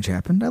strange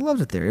happened. I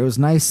loved it there. It was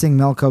nice seeing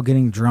Melko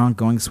getting drunk,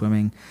 going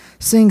swimming,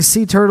 seeing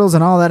sea turtles,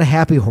 and all that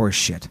happy horse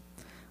shit.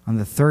 On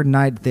the third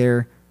night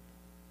there,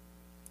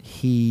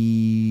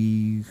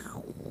 he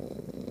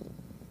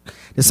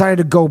decided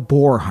to go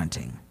boar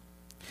hunting.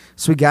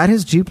 So he got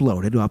his Jeep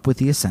loaded up with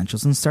the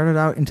essentials and started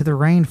out into the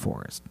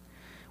rainforest.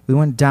 We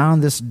went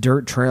down this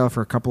dirt trail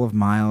for a couple of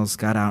miles,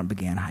 got out and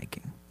began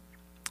hiking.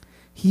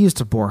 He used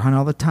to boar hunt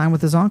all the time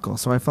with his uncle,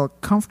 so I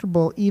felt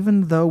comfortable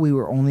even though we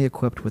were only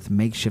equipped with a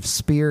makeshift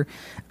spear,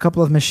 a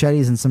couple of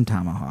machetes, and some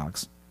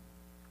tomahawks.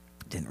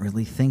 Didn't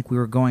really think we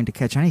were going to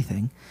catch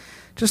anything.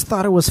 Just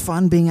thought it was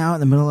fun being out in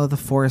the middle of the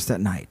forest at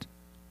night.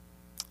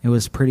 It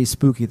was pretty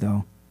spooky,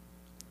 though.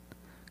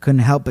 Couldn't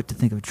help but to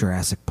think of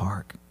Jurassic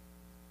Park.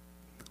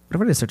 What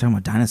if I just start talking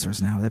about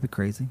dinosaurs now? That'd be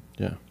crazy.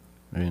 Yeah.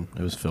 I mean,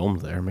 it was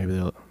filmed there. Maybe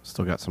they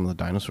still got some of the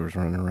dinosaurs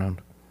running around.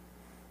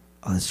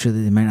 Oh, that's true.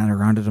 They might not have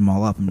rounded them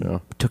all up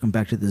and took them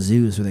back to the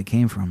zoos where they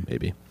came from.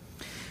 Maybe.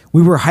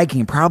 We were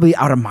hiking probably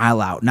out a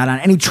mile out, not on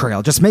any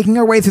trail, just making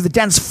our way through the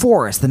dense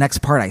forest. The next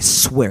part, I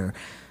swear,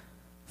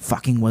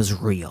 fucking was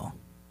real.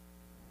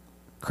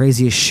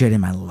 Craziest shit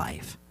in my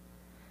life.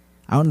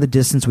 Out in the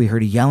distance, we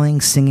heard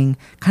yelling, singing,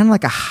 kind of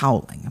like a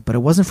howling, but it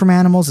wasn't from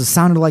animals. It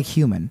sounded like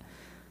human.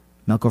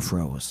 Melko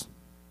froze.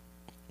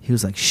 He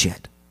was like,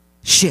 shit,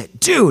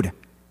 dude.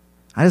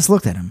 I just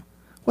looked at him.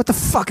 What the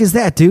fuck is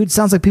that, dude?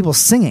 Sounds like people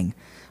singing.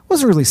 I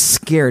wasn't really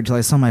scared till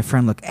I saw my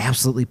friend look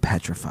absolutely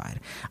petrified.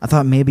 I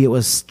thought maybe it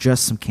was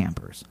just some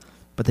campers.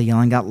 But the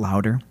yelling got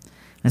louder,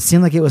 and it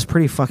seemed like it was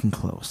pretty fucking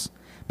close.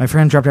 My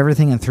friend dropped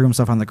everything and threw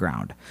himself on the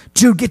ground.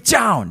 Dude, get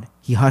down!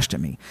 He hushed at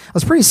me. I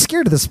was pretty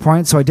scared at this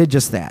point, so I did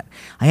just that.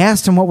 I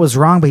asked him what was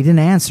wrong, but he didn't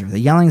answer. The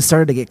yelling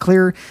started to get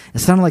clearer. It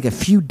sounded like a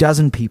few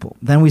dozen people.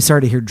 Then we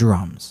started to hear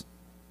drums.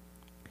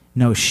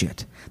 No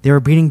shit. They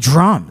were beating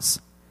drums.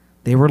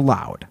 They were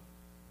loud.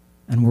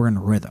 And were in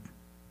rhythm.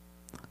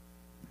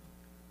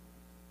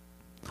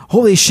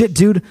 Holy shit,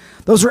 dude.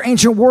 Those are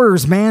ancient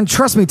warriors, man.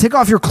 Trust me, take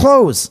off your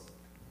clothes.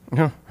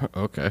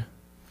 Okay.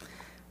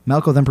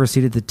 Melko then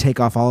proceeded to take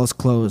off all his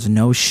clothes.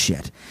 No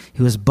shit.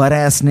 He was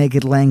butt-ass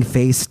naked, laying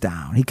face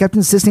down. He kept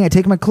insisting I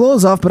take my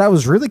clothes off, but I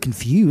was really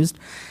confused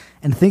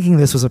and thinking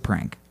this was a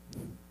prank.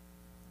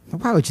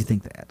 Why would you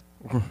think that?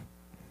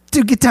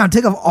 Dude, get down.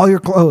 Take off all your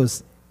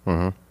clothes.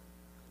 But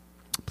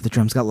the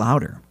drums got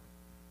louder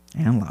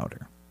and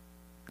louder.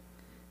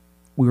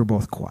 We were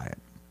both quiet.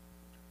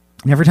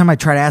 And every time I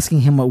tried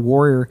asking him what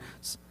warriors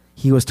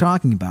he was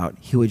talking about,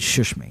 he would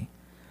shush me.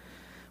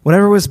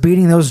 Whatever was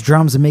beating those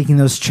drums and making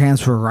those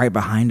chants were right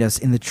behind us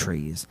in the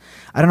trees.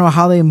 I don't know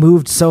how they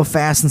moved so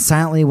fast and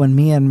silently when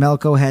me and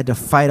Melko had to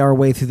fight our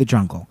way through the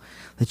jungle.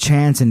 The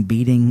chants and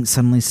beating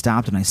suddenly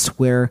stopped, and I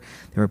swear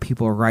there were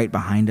people right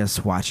behind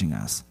us watching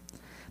us.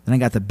 Then I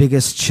got the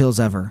biggest chills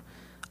ever,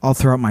 all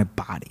throughout my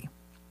body.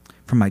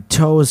 From my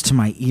toes to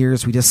my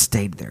ears, we just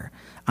stayed there,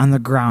 on the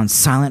ground,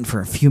 silent for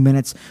a few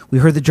minutes. We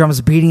heard the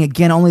drums beating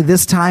again, only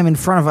this time in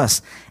front of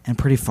us and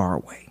pretty far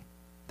away.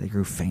 They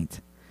grew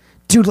faint.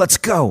 Dude, let's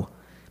go,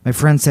 my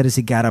friend said as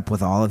he got up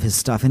with all of his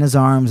stuff in his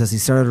arms as he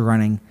started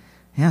running.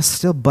 Yeah,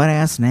 still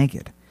butt-ass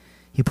naked.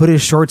 He put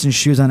his shorts and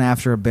shoes on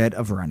after a bit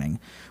of running.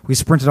 We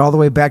sprinted all the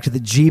way back to the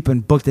Jeep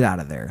and booked it out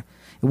of there.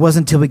 It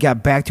wasn't until we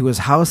got back to his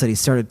house that he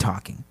started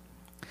talking.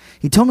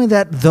 He told me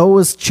that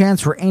those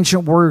chants were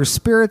ancient warrior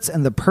spirits,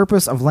 and the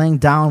purpose of laying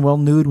down well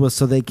nude was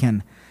so they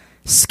can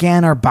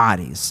scan our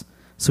bodies,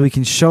 so we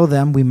can show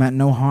them we meant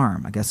no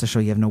harm. I guess to show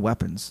you have no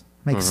weapons.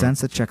 Makes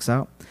sense. That checks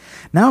out.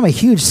 Now I'm a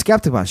huge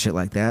skeptic about shit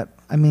like that.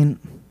 I mean,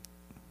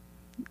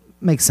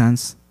 makes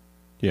sense.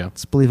 Yeah.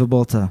 It's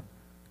believable to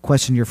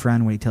question your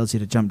friend when he tells you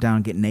to jump down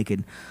and get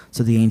naked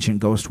so the ancient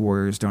ghost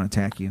warriors don't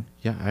attack you.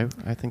 Yeah,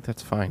 I think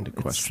that's fine to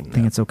question that.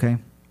 Think it's okay?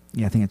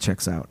 Yeah, I think it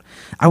checks out.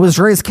 I was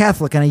raised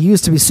Catholic, and I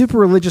used to be super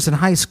religious in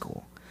high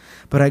school.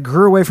 But I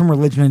grew away from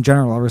religion in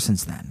general ever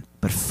since then.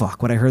 But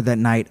fuck, what I heard that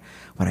night,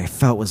 what I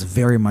felt was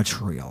very much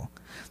real.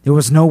 There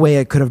was no way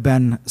it could have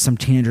been some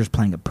teenagers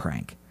playing a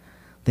prank.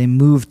 They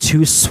moved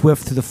too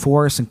swift through the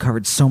forest and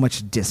covered so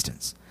much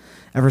distance.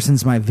 Ever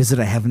since my visit,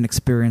 I haven't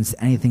experienced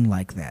anything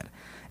like that.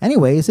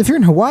 Anyways, if you're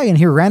in Hawaii and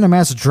hear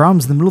random-ass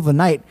drums in the middle of the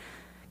night,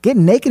 get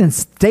naked and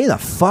stay the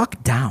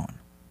fuck down.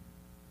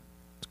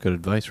 It's good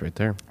advice right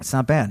there. It's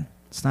not bad.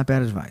 It's not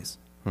bad advice.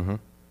 Mm-hmm.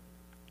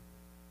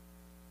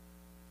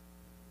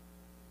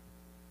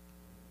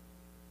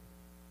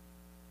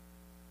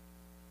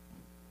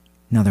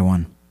 Another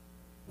one.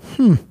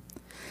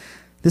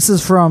 This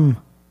is from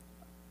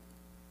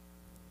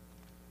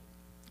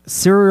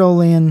Serial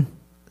Lean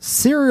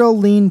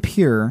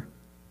Pure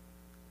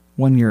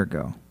 1 year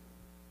ago.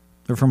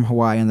 They're from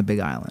Hawaii and the Big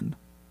Island.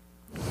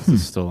 Is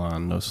this still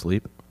on No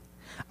Sleep?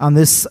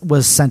 This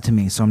was sent to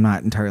me, so I'm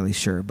not entirely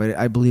sure, but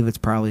I believe it's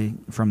probably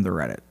from the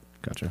Reddit.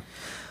 Gotcha.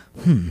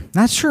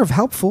 Not sure if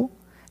helpful,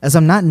 as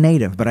I'm not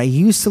native, but I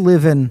used to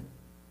live in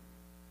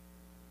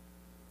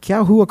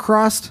Keauhou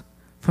across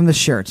from the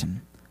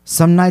Sheraton.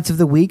 Some nights of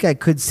the week, I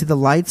could see the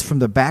lights from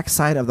the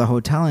backside of the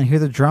hotel and hear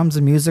the drums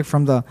and music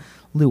from the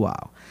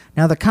luau.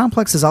 Now, the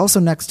complex is also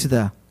next to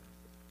the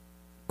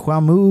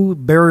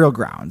Kwa'amu burial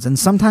grounds, and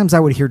sometimes I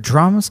would hear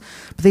drums,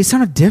 but they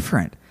sounded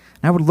different.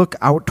 And I would look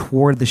out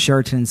toward the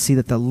Sheraton and see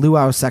that the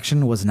luau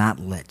section was not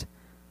lit.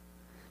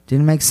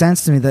 Didn't make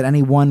sense to me that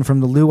anyone from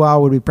the luau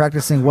would be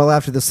practicing well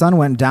after the sun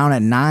went down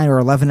at 9 or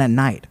 11 at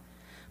night.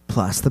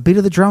 Plus, the beat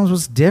of the drums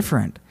was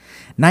different.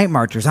 Night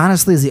marchers,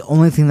 honestly, is the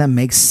only thing that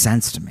makes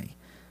sense to me.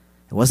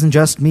 It wasn't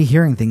just me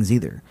hearing things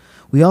either.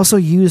 We also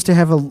used to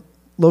have a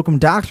locum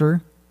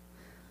doctor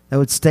that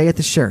would stay at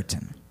the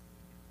Sheraton.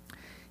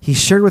 He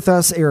shared with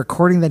us a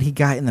recording that he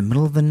got in the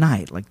middle of the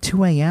night, like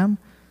 2 a.m.,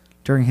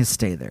 during his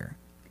stay there.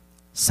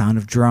 Sound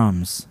of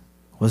drums.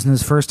 Wasn't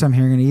his first time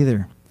hearing it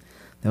either.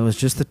 That was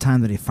just the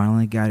time that he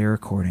finally got a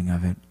recording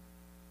of it.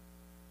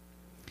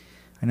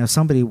 I know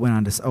somebody went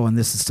on to... Oh, and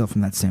this is still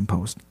from that same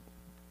post.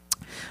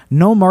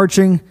 No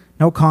marching,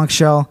 no conch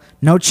shell,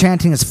 no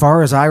chanting as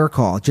far as I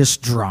recall,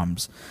 just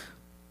drums.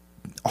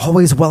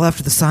 Always well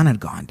after the sun had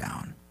gone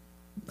down.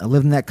 I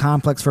lived in that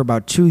complex for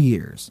about 2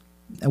 years.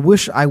 I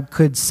wish I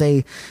could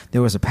say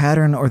there was a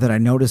pattern or that I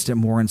noticed it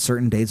more on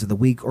certain days of the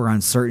week or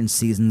on certain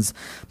seasons,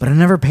 but I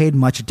never paid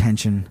much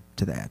attention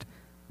to that.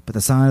 But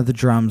the sound of the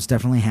drums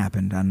definitely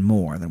happened on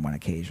more than one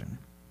occasion.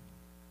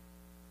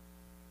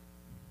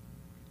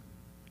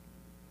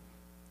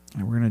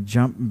 And we're going to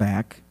jump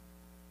back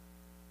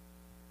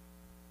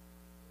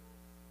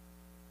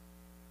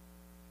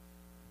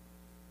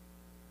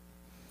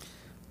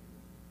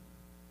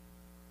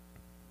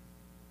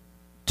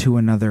to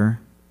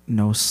another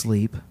No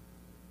Sleep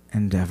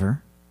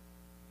endeavor.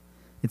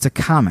 It's a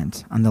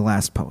comment on the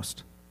last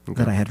post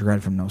that I had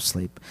read from No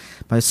Sleep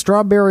by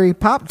Strawberry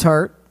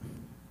Pop-Tart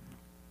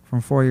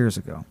from 4 years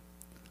ago.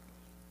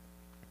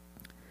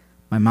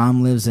 My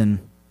mom lives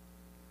in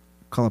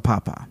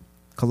Kalaupapa.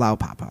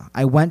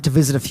 I went to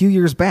visit a few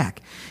years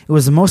back. It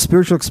was the most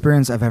spiritual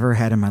experience I've ever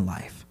had in my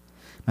life.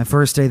 My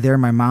first day there,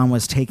 my mom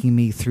was taking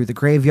me through the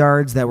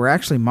graveyards that were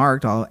actually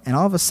marked, and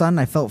all of a sudden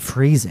I felt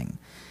freezing.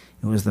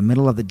 It was the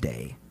middle of the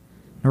day.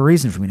 No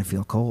reason for me to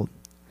feel cold.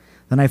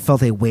 Then I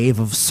felt a wave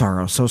of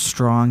sorrow so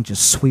strong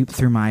just sweep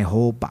through my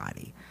whole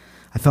body.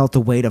 I felt the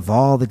weight of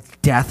all the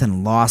death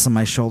and loss on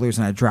my shoulders,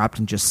 and I dropped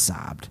and just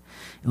sobbed.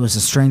 It was the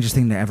strangest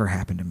thing to ever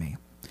happen to me.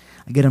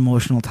 I get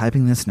emotional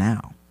typing this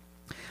now.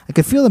 I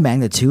could feel the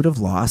magnitude of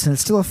loss, and it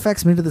still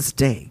affects me to this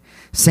day.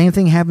 Same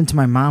thing happened to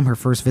my mom her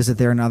first visit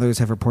there, and others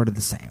have reported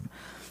the same.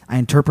 I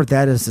interpret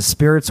that as the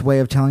spirit's way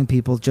of telling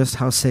people just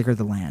how sacred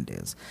the land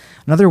is.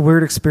 Another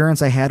weird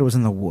experience I had was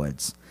in the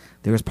woods.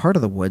 There was part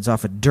of the woods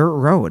off a dirt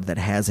road that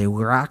has a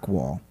rock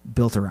wall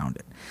built around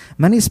it.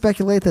 Many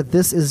speculate that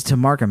this is to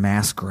mark a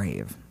mass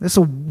grave. This is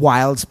a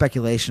wild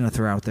speculation to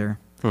throw out there.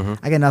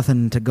 I got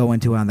nothing to go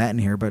into on that in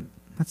here, but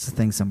that's the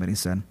thing somebody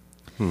said.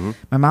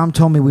 My mom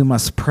told me we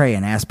must pray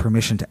and ask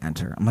permission to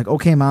enter. I'm like,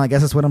 okay, Mom, I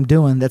guess that's what I'm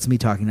doing. That's me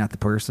talking, not the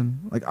person.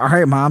 Like, all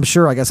right, Mom,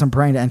 sure, I guess I'm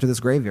praying to enter this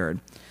graveyard.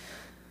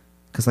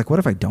 Because, like, what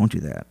if I don't do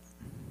that?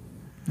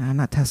 I'm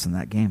not testing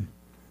that game.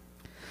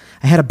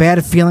 I had a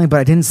bad feeling, but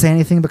I didn't say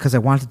anything because I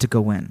wanted to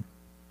go in.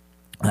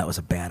 That was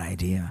a bad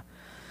idea.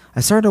 I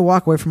started to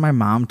walk away from my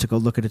mom to go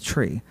look at a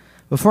tree.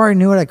 Before I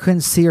knew it, I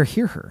couldn't see or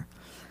hear her.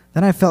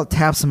 Then I felt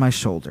taps on my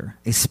shoulder.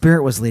 A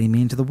spirit was leading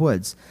me into the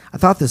woods. I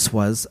thought this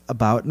was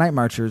about night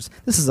marchers.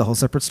 This is a whole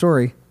separate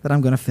story that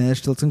I'm going to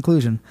finish till its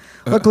conclusion.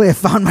 Luckily, I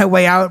found my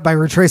way out by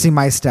retracing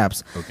my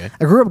steps. Okay.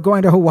 I grew up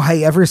going to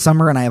Hawaii every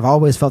summer, and I have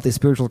always felt a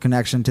spiritual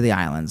connection to the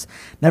islands.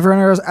 Never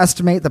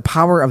underestimate the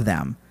power of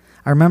them.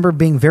 I remember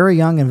being very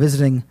young and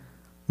visiting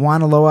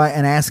Mauna Loa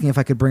and asking if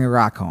I could bring a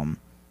rock home.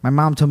 My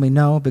mom told me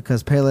no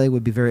because Pele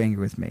would be very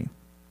angry with me.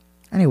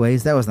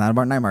 Anyways, that was not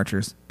about night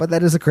marchers, but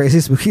that is a crazy,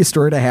 spooky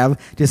story to have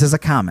just as a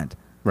comment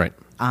Right.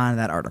 on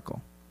that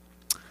article.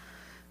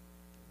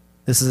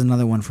 This is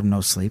another one from No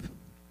Sleep.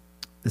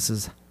 This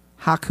is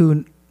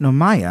Haku no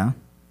Maya,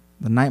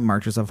 the night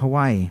marchers of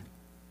Hawaii.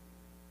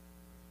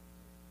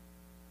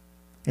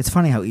 It's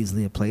funny how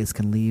easily a place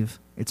can leave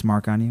its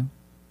mark on you.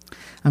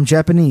 I'm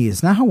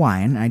Japanese, not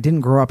Hawaiian, and I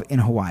didn't grow up in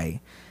Hawaii.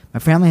 My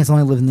family has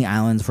only lived in the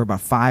islands for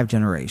about 5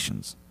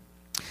 generations.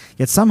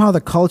 Yet somehow the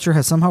culture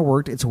has somehow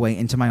worked its way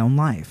into my own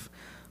life.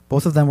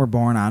 Both of them were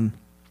born on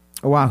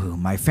Oahu.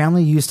 My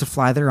family used to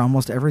fly there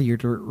almost every year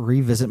to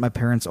revisit my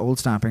parents' old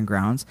stomping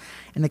grounds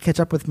and to catch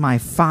up with my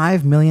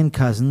 5 million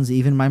cousins.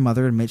 Even my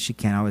mother admits she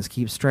can't always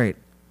keep straight.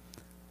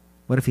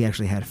 What if he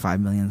actually had 5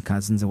 million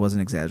cousins and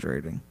wasn't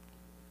exaggerating?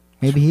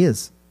 Maybe he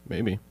is.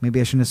 Maybe. Maybe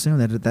I shouldn't assume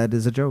that that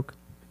is a joke.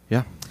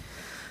 Yeah.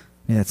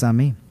 Yeah, that's on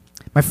me.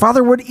 My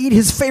father would eat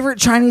his favorite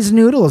Chinese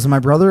noodles, and my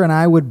brother and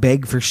I would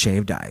beg for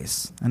shaved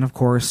ice. And, of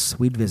course,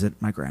 we'd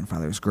visit my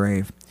grandfather's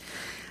grave.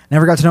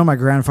 Never got to know my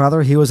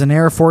grandfather. He was an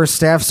Air Force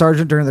staff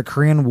sergeant during the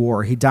Korean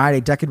War. He died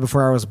a decade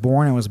before I was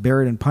born and was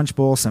buried in Punch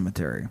Bowl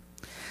Cemetery.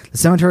 The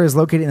cemetery is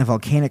located in a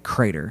volcanic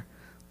crater.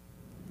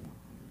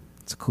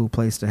 It's a cool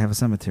place to have a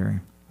cemetery.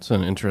 It's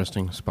an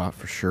interesting spot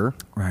for sure.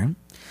 Right.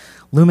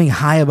 Looming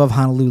high above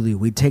Honolulu,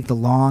 we'd take the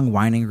long,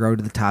 winding road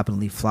to the top and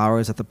leave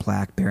flowers at the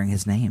plaque bearing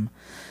his name.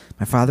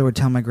 My father would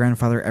tell my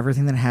grandfather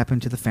everything that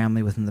happened to the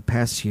family within the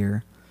past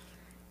year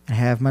and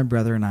have my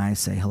brother and I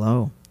say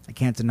hello. I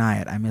can't deny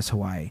it. I miss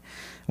Hawaii.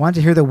 I want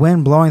to hear the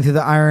wind blowing through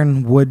the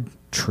ironwood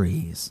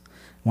trees.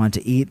 I want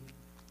to eat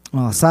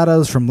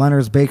malasadas from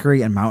Leonard's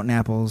Bakery and mountain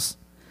apples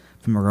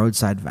from a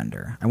roadside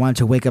vendor. I wanted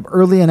to wake up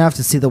early enough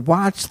to see the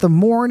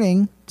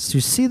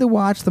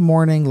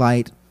morning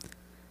light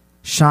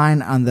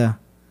shine on the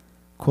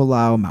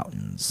Kolau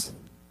Mountains.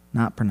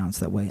 Not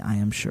pronounced that way, I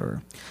am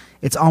sure.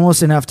 It's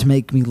almost enough to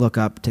make me look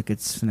up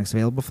tickets for the next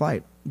available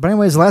flight. But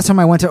anyways, the last time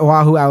I went to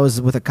Oahu, I was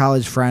with a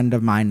college friend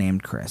of mine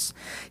named Chris.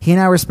 He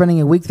and I were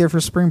spending a week there for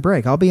spring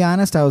break. I'll be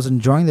honest, I was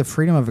enjoying the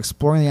freedom of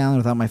exploring the island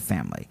without my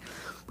family.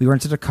 We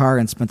rented a car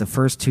and spent the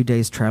first 2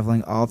 days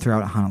traveling all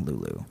throughout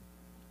Honolulu.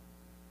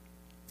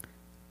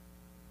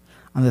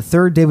 On the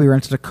 3rd day, we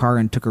rented a car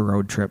and took a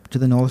road trip to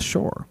the North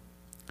Shore.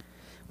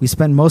 We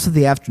spent most of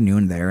the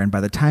afternoon there, and by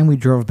the time we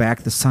drove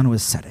back, the sun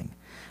was setting.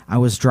 I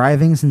was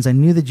driving since I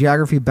knew the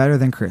geography better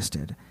than Chris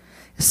did.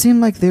 It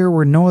seemed like there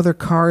were no other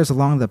cars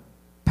along the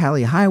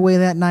Pali Highway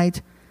that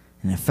night,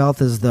 and it felt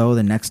as though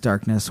the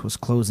darkness was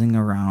closing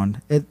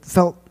around. The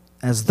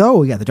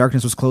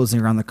darkness was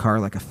closing around the car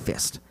like a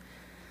fist.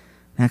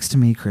 Next to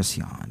me, Chris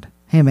yawned.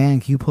 "Hey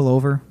man, can you pull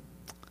over?"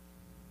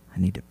 "I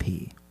need to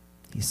pee,"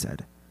 he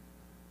said.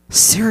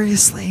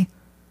 "Seriously?"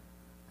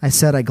 I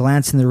said. I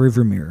glanced in the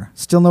rearview mirror.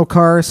 Still no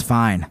cars?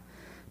 Fine.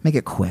 Make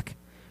it quick.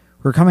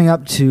 We're coming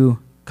up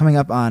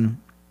on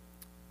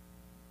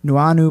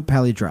Nuanu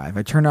Pali Drive.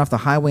 I turned off the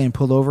highway and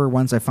pulled over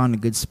once I found a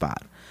good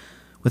spot.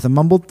 With a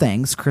mumbled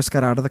thanks, Chris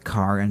got out of the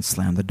car and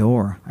slammed the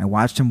door. I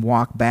watched him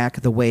walk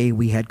back the way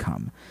we had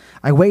come.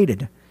 I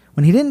waited.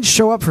 When he didn't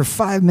show up for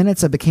 5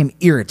 minutes, I became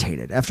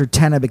irritated. After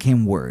 10, I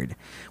became worried.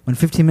 When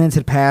 15 minutes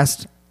had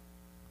passed,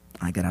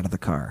 I got out of the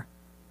car.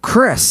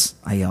 "Chris!"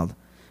 I yelled.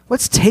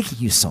 "What's taking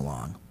you so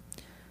long?"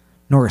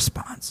 No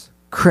response.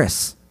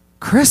 "Chris!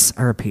 Chris!"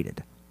 I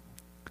repeated.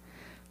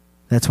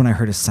 That's when I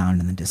heard a sound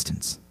in the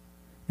distance.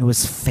 It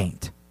was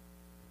faint,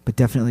 but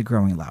definitely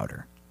growing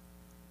louder.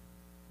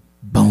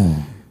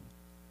 Boom.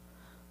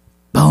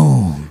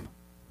 Boom.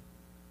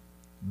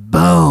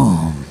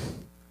 Boom.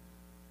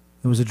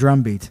 It was a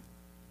drum beat,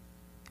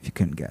 if you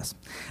couldn't guess.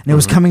 And it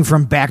was coming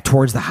from back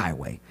towards the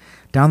highway.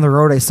 Down the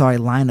road, I saw a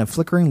line of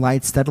flickering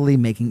lights steadily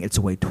making its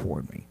way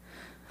toward me.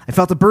 I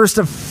felt a burst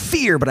of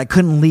fear, but I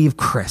couldn't leave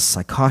Chris.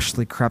 I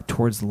cautiously crept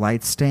towards the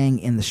lights, staying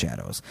in the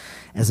shadows.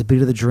 As the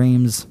beat of the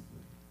dreams,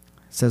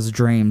 says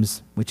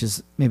drums, which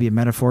is maybe a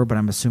metaphor, but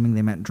I'm assuming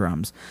they meant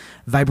drums,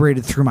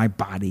 vibrated through my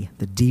body.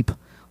 The deep,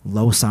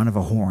 low sound of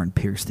a horn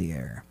pierced the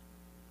air.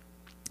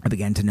 I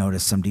began to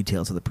notice some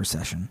details of the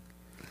procession.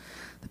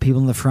 The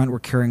people in the front were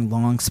carrying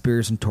long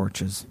spears and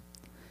torches.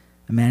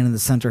 A man in the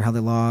center held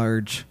a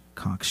large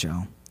conch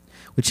shell,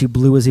 which he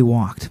blew as he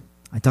walked.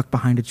 I ducked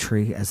behind a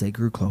tree as they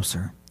grew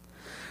closer.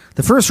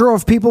 The first row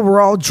of people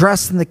were all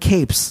dressed in the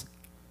capes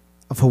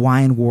of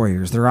Hawaiian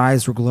warriors. Their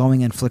eyes were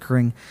glowing and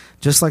flickering,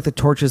 just like the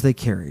torches they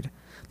carried.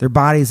 Their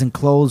bodies and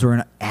clothes were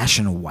an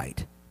ashen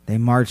white. They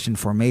marched in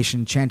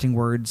formation, chanting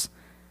words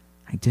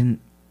I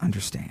didn't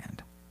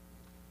understand.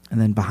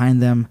 And then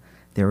behind them,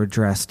 they were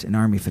dressed in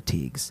army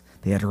fatigues.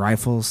 They had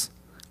rifles,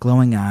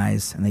 glowing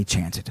eyes, and they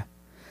chanted.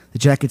 The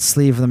jacket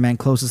sleeve of the man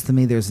closest to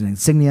me, there's an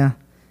insignia,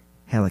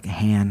 had like a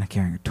hand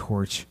carrying a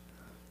torch,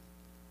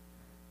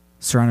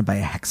 surrounded by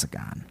a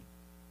hexagon.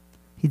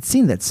 He'd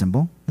seen that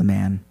symbol, the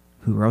man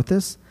who wrote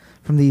this,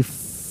 from the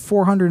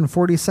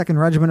 442nd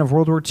Regiment of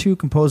World War II,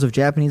 composed of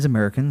Japanese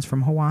Americans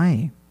from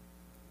Hawaii.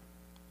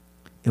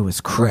 It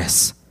was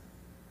Chris.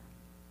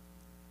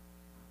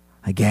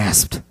 I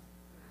gasped.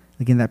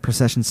 Again, that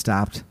procession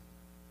stopped.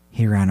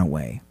 He ran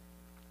away.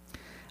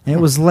 And it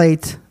was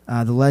late.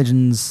 The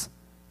legends,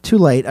 too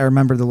late, I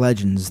remember the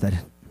legends that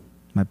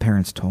my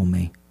parents told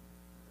me.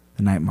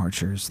 The night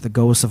marchers, the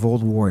ghosts of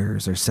old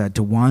warriors, are said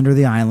to wander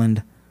the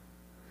island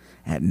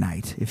at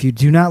night. If you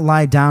do not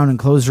lie down and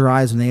close your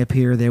eyes when they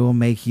appear, they will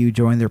make you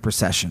join their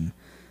procession.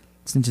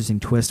 It's an interesting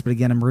twist, but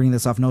again, I'm reading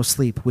this off No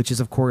Sleep, which is,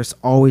 of course,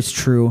 always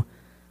true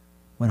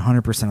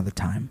 100% of the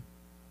time.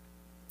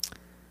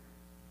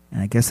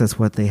 And I guess that's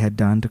what they had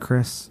done to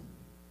Chris.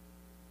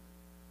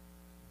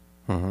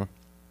 Uh-huh.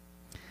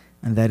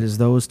 And that is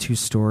those two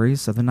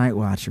stories of the Night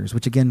Watchers,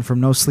 which, again, from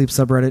No Sleep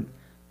subreddit,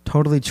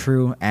 totally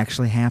true,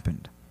 actually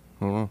happened.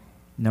 Uh-huh.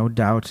 No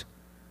doubt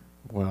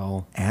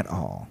at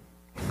all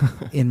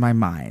in my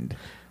mind.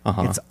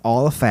 Uh-huh. It's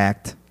all a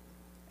fact,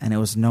 and it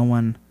was no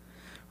one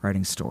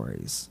writing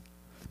stories.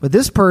 But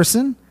this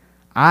person,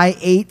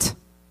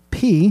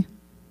 I8P.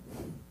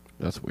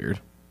 That's weird.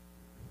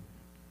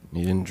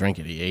 He didn't drink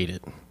it, he ate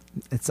it.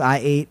 It's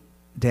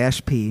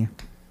I8-P.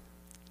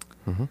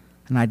 Mm-hmm.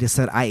 And I just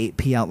said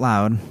I8P out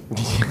loud.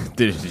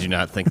 Did you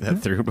not think that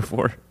through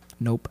before?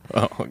 Nope.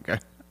 Oh, okay.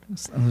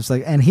 I was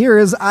like, and here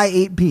is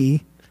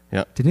I8P.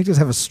 Yeah. Did Nick just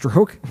have a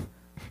stroke?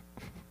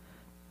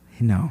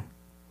 No.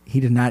 He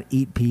did not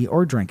eat pee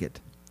or drink it.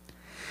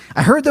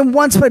 I heard them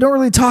once, but I don't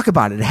really talk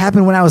about it. It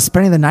happened when I was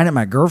spending the night at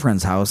my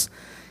girlfriend's house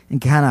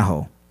in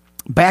Kanaho,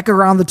 back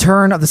around the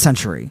turn of the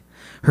century.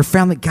 Her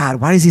family,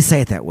 God, why does he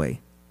say it that way?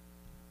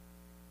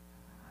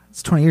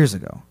 It's 20 years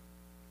ago.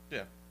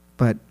 Yeah.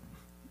 But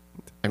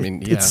I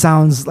mean, yeah. It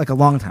sounds like a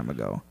long time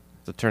ago.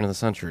 The turn of the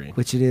century.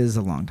 Which it is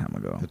a long time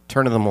ago. The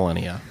turn of the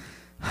millennia.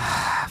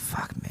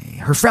 Fuck me.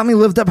 Her family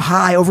lived up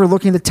high,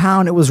 overlooking the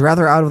town. It was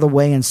rather out of the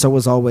way, and so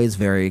was always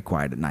very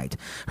quiet at night.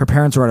 Her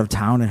parents were out of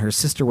town, and her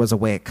sister was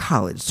away at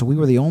college, so we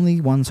were the only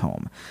ones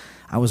home.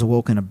 I was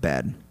awoken in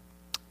bed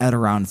at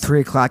around 3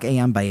 o'clock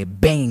a.m. by a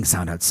banging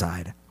sound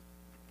outside.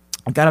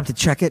 I got up to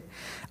check it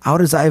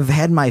out as I've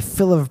had my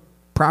fill of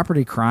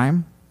property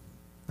crime.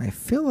 It's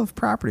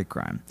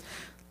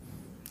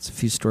a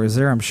few stories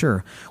there, I'm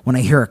sure. When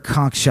I hear a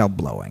conch shell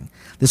blowing.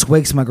 This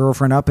wakes my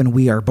girlfriend up, and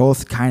we are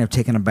both kind of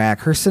taken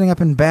aback. Her sitting up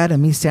in bed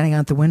and me standing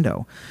out the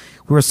window.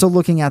 We were still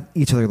looking at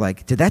each other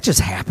like, did that just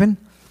happen?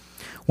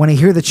 When I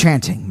hear the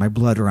chanting, my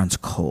blood runs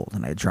cold,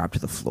 and I drop to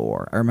the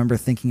floor. I remember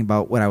thinking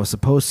about what I was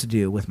supposed to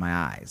do with my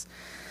eyes.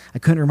 I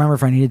couldn't remember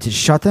if I needed to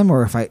shut them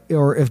or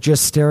if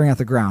just staring at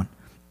the ground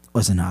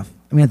was enough.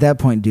 I mean, at that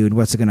point, dude,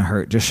 what's it going to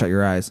hurt? Just shut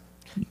your eyes.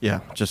 Yeah,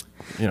 just,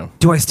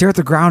 Do I stare at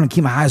the ground and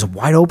keep my eyes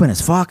wide open as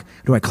fuck?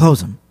 Or do I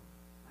close them?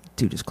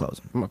 Dude, just close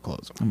them. I'm going to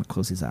close them. I'm going to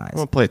close these eyes. I'm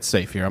going to play it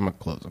safe here. I'm going to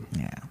close them.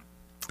 Yeah.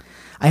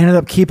 I ended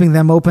up keeping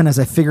them open as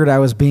I figured I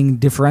was being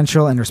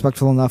deferential and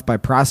respectful enough by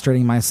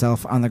prostrating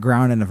myself on the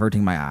ground and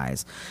averting my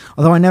eyes.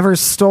 Although I never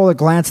stole a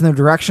glance in their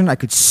direction, I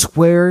could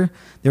swear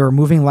there were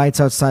moving lights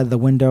outside the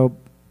window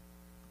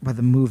by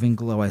the moving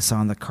glow I saw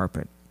on the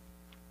carpet.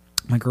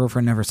 My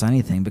girlfriend never saw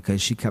anything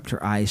because she kept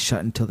her eyes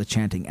shut until the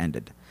chanting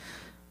ended.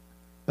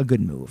 A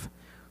good move.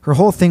 The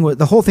whole thing was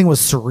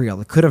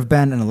surreal. It could have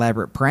been an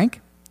elaborate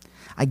prank.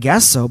 I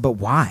guess so, but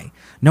why?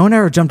 No one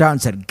ever jumped out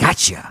and said,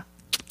 "Gotcha."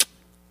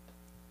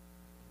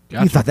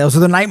 You thought those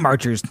were the Night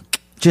Marchers.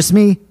 Just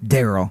me,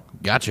 Daryl.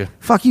 Gotcha.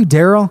 Fuck you,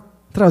 Daryl.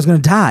 Thought I was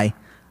going to die.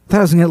 Thought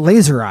I was going to get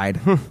laser-eyed.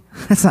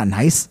 That's not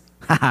nice.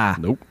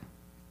 Haha. Nope.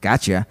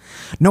 Gotcha.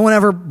 No one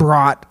ever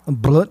brought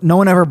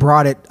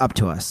it up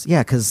to us.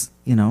 Yeah, because,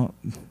 it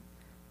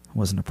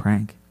wasn't a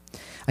prank.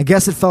 I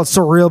guess it felt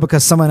so real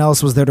because someone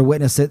else was there to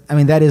witness it. I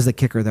mean, that is the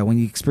kicker, though. When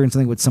you experience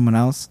something with someone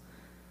else,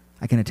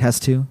 I can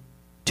attest to.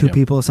 Two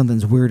people,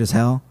 something's weird as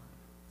hell.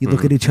 You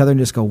look at each other and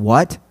just go,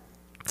 what?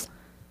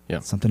 Yeah.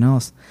 Something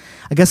else.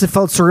 I guess it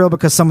felt surreal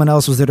because someone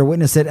else was there to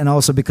witness it, and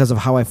also because of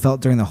how I felt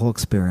during the whole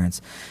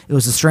experience. It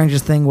was the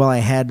strangest thing. While I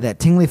had that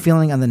tingly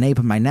feeling on the nape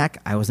of my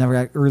neck, I was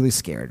never really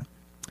scared.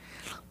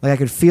 Like I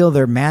could feel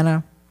their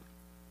mana,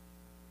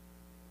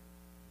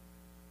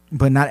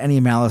 but not any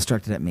malice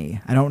directed at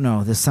me. I don't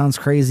know. This sounds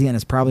crazy, and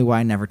it's probably why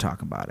I never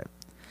talk about it.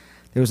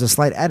 There was a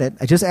slight edit.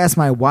 I just asked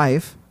my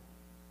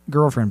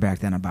girlfriend back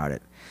then about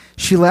it.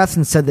 She laughed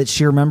and said that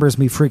she remembers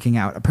me freaking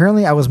out.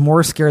 Apparently, I was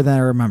more scared than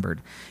I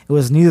remembered. It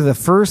was neither the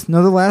first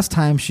nor the last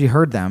time she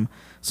heard them,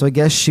 so I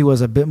guess she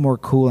was a bit more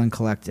cool and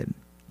collected.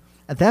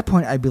 At that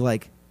point, I'd be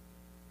like,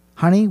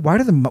 honey, why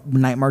do the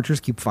night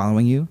marchers keep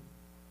following you?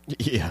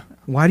 Yeah.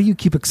 Why do you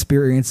keep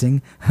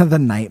experiencing the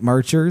night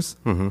marchers?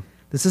 Mm-hmm.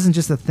 This isn't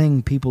just a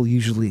thing people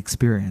usually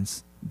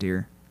experience,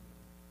 dear.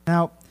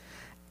 Now,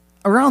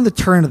 around the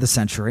turn of the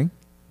century,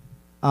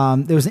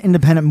 there was an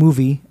independent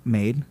movie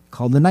made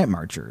called The Night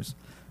Marchers,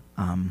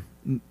 done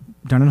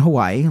in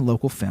Hawaii,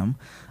 local film.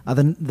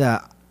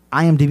 The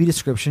IMDb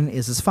description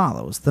is as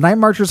follows: The Night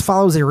Marchers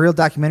follows a real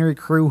documentary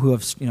crew who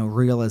have,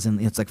 real as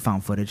in it's like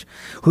found footage,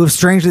 who have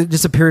strangely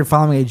disappeared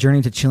following a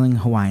journey to chilling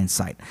Hawaiian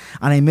site.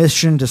 On a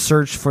mission to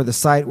search for the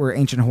site where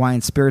ancient Hawaiian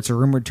spirits are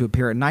rumored to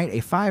appear at night, a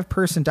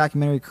 5-person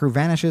documentary crew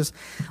vanishes,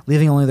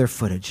 leaving only their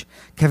footage.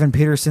 Kevin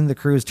Peterson, the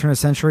crew's turn of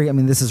century. I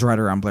mean, this is right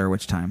around Blair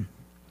Witch time.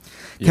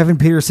 Yeah. Kevin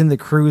Peterson, the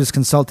crew's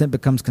consultant,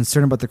 becomes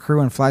concerned about the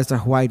crew and flies to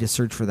Hawaii to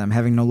search for them.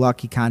 Having no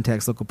luck, he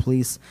contacts local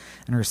police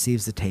and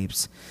receives the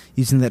tapes.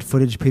 Using that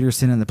footage,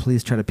 Peterson and the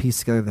police try to piece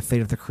together the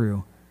fate of the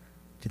crew.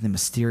 Did the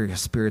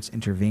mysterious spirits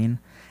intervene?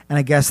 And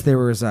I guess they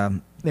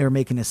were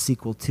making a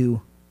sequel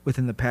too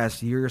within the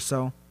past year or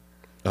so.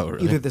 Oh,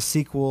 really? Either the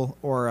sequel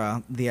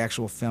or the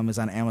actual film is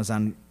on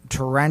Amazon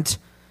to rent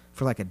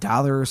for like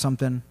 $1 or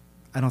something.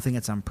 I don't think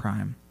it's on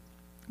Prime,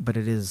 but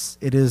it is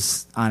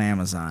on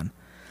Amazon.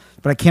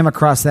 But I came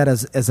across that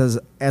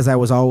as I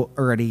was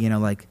already,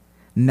 like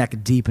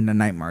neck deep into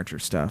Night Marcher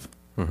stuff.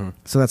 Mm-hmm.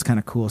 So that's kind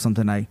of cool.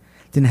 Something I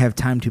didn't have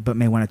time to, but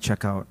may want to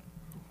check out.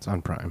 It's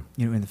on Prime.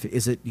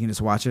 Is it? You can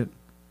just watch it?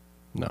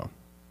 No.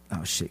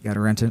 Oh shit! Got to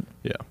rent it.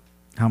 Yeah.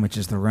 How much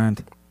is the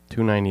rent?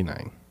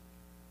 $2.99.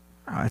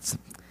 Oh,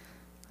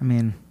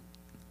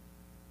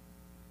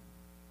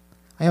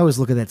 I always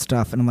look at that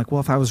stuff and I'm like,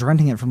 well, if I was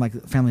renting it from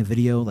like Family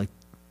Video, like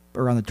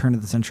around the turn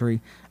of the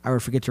century, I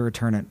would forget to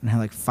return it and have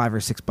like $5 or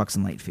 $6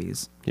 in late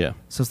fees. Yeah.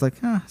 So it's like,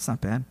 it's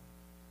not bad.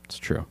 It's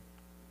true.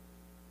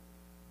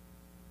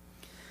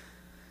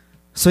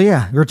 So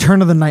yeah,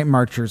 Return of the Night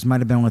Marchers might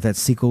have been what that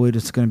sequel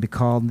was going to be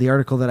called. The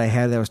article that I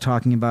had that was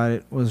talking about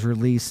it was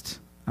released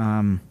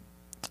October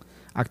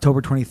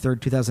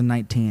 23rd,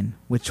 2019,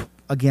 which,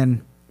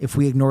 again, if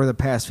we ignore the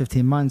past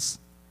 15 months,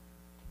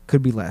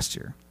 could be last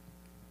year.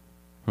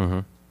 Mm-hmm.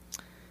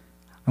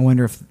 I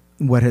wonder if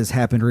what has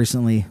happened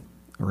recently,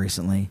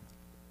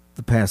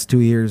 the past 2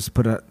 years,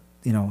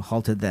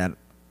 halted that.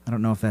 I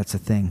don't know if that's a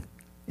thing.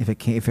 If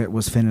it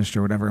was finished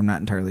or whatever, I'm not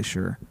entirely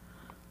sure.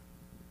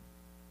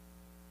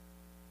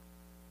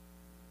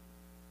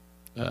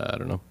 I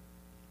don't know.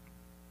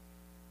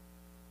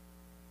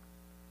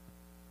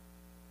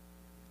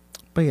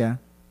 But yeah,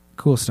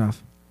 cool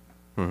stuff.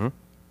 Mm-hmm.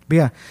 But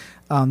yeah,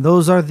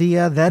 those are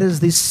that is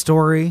the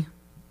story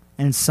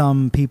and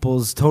some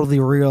people's totally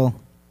real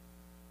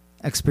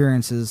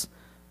experiences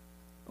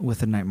with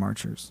the Night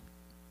Marchers.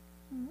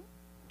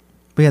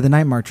 But yeah, the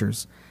Night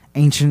Marchers,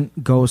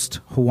 ancient ghost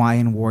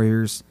Hawaiian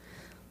warriors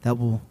that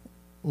will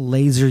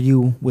laser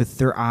you with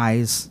their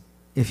eyes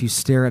if you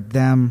stare at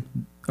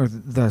them or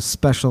the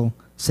special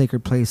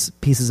sacred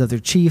pieces of their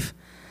chief,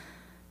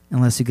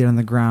 unless you get on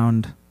the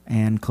ground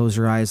and close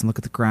your eyes and look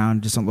at the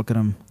ground. Just don't look at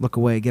them. Look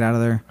away. Get out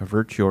of there.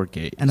 Avert your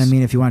gaze. And I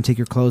mean, if you want to take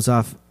your clothes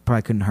off,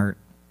 probably couldn't hurt.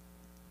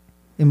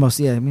 But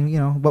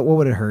what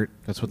would it hurt?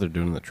 That's what they're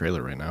doing in the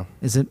trailer right now.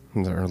 Is it?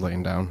 They're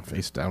laying down,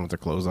 face down with their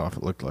clothes off,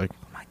 it looked like.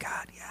 Oh my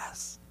God,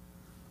 yes.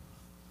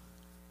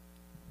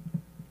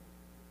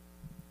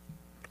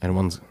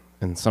 And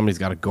somebody's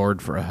got a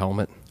gourd for a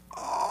helmet.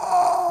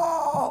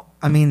 Oh!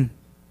 I mean,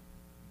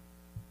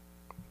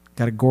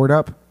 got a gourd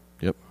up?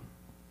 Yep.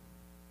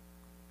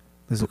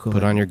 This is cool.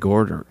 Put on your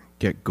gourd or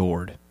get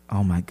gored.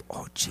 Oh my,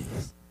 oh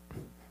jeez.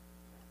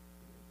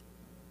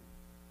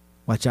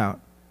 Watch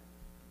out,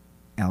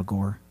 Al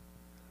Gore.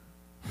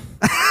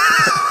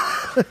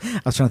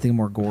 I was trying to think of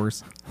more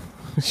gores.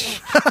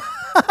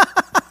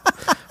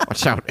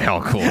 Watch out,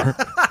 Al Gore.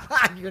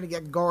 You're going to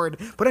get gored.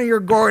 Put on your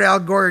gourd, Al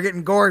Gore. You're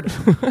getting gored.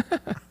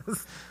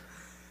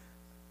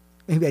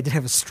 Maybe I did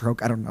have a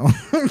stroke. I don't know.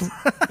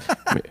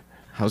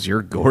 How's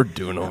your gourd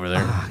doing over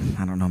there?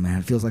 I don't know, man.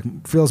 It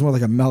feels more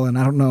like a melon.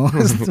 I don't know.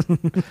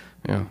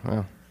 Yeah,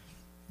 well.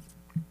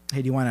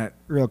 Hey, do you want a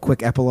real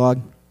quick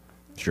epilogue?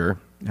 Sure.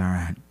 All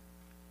right.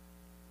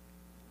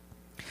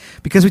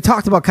 Because we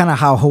talked about kind of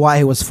how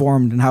Hawaii was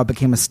formed and how it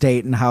became a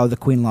state and how the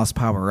Queen lost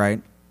power,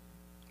 right?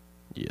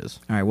 Yes.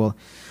 All right, well,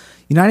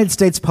 United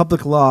States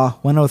Public Law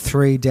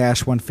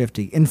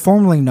 103-150,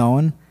 informally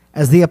known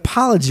as the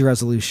Apology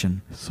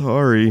Resolution.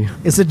 Sorry.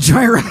 It's a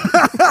joint...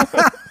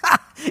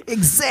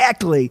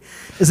 Exactly.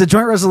 It's a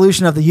joint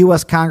resolution of the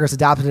U.S. Congress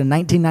adopted in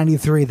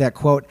 1993 that,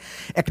 quote,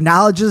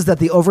 acknowledges that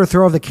the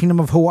overthrow of the Kingdom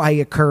of Hawaii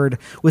occurred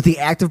with the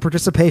active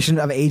participation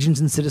of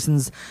agents and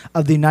citizens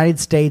of the United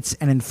States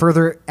and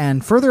further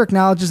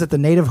acknowledges that the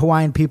native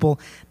Hawaiian people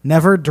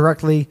never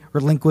directly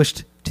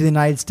relinquished to the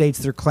United States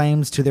their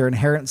claims to their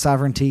inherent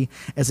sovereignty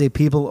as a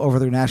people over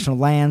their national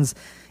lands,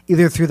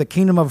 either through the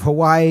Kingdom of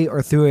Hawaii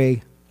or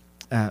through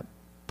a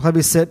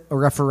plebiscite or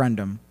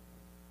referendum.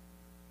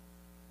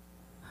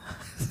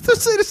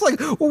 It's just like,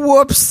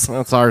 whoops.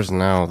 That's ours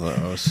now,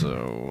 though,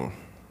 so...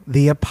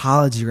 The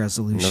Apology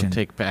Resolution. No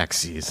take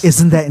backsies.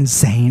 Isn't that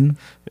insane?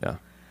 Yeah.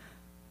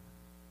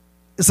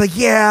 It's like,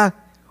 yeah,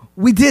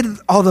 we did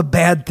all the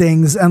bad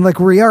things, and like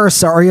we are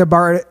sorry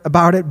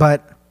about it,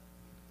 but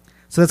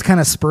so that's kind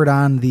of spurred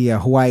on the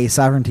Hawaii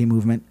sovereignty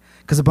movement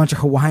because a bunch of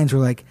Hawaiians were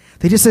like,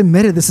 they just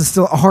admitted this is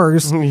still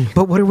ours,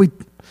 but what are we?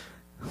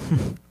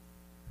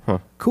 Huh.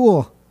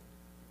 Cool.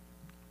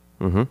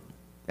 Mm-hmm.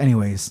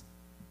 Anyways,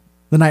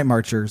 the Night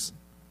Marchers.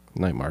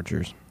 Night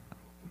Marchers.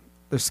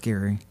 They're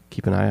scary.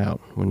 Keep an eye out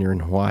when you're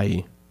in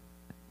Hawaii.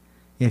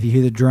 Yeah, if you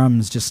hear the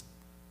drums, just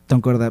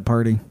don't go to that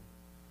party.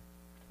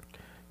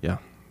 Yeah.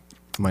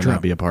 Might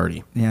not be a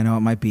party. Yeah, no,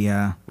 it might be.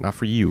 Not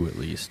for you, at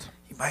least.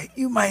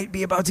 You might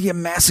be about to get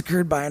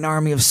massacred by an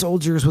army of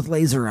soldiers with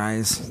laser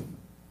eyes.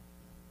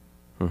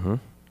 Mm-hmm.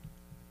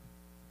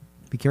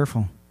 Be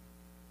careful.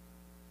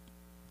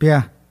 But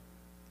yeah,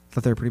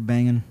 thought they were pretty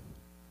banging.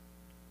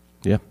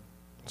 Yeah,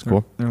 it's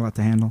cool. They're a lot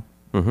to handle.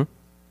 Mm-hmm.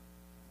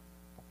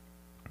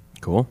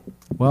 Cool.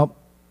 Well,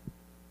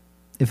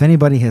 if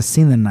anybody has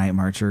seen the Night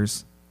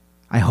Marchers,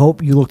 I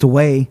hope you looked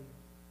away.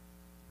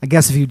 I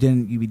guess if you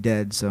didn't, you'd be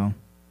dead. So.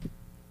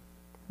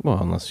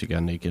 Well, unless you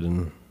got naked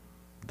and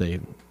they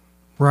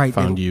right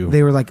found you.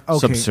 They were like,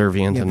 okay,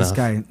 subservient enough. This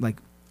guy, like,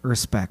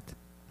 respect.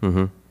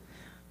 Mm-hmm.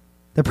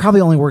 That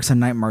probably only works on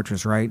Night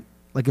Marchers, right?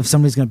 Like if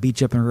somebody's going to beat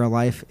you up in real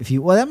life,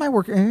 that might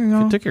work. You know,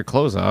 if you took your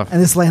clothes off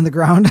and just lay on the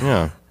ground.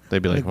 Yeah,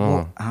 they'd be like,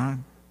 well,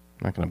 I'm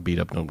not going to beat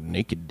up no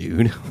naked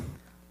dude.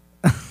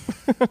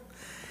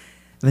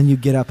 Then you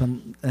get up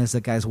and as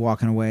the guy's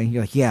walking away,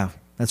 you're like, yeah,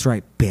 that's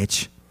right,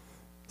 bitch.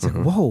 It's like,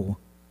 whoa.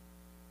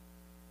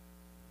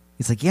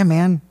 He's like, yeah,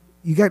 man,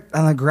 you got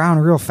on the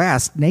ground real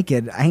fast,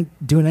 naked. I ain't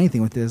doing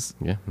anything with this.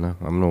 Yeah, no,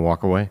 I'm going to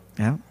walk away.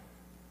 Yeah.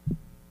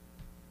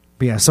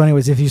 But yeah, so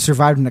anyways, if you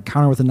survived an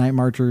encounter with the Night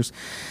Marchers,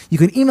 you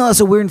can email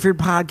us at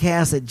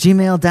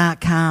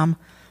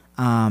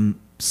weirdandfearedpodcast@gmail.com.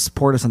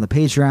 Support us on the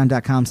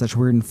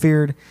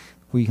patreon.com/weirdandfeared,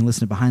 where you can listen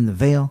to Behind the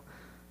Veil.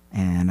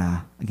 And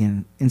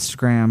again,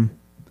 Instagram,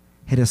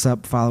 hit us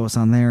up, follow us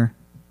on there,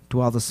 do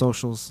all the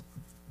socials,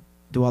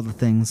 do all the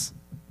things.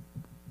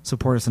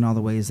 Support us in all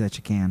the ways that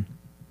you can.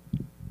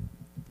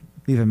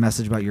 Leave a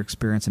message about your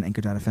experience in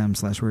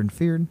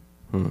anchor.fm/weirdandfeared.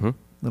 Mm-hmm.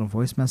 Little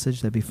voice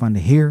message, that'd be fun to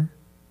hear.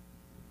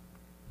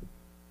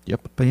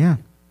 Yep. But yeah.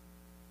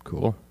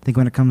 Cool. I think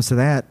when it comes to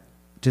that,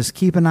 just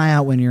keep an eye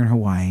out when you're in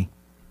Hawaii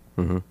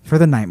for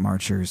the Night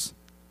Marchers.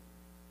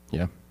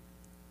 Yeah.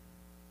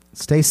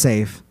 Stay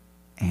safe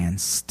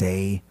and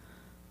stay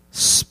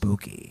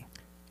spooky.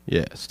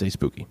 Yeah, stay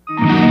spooky.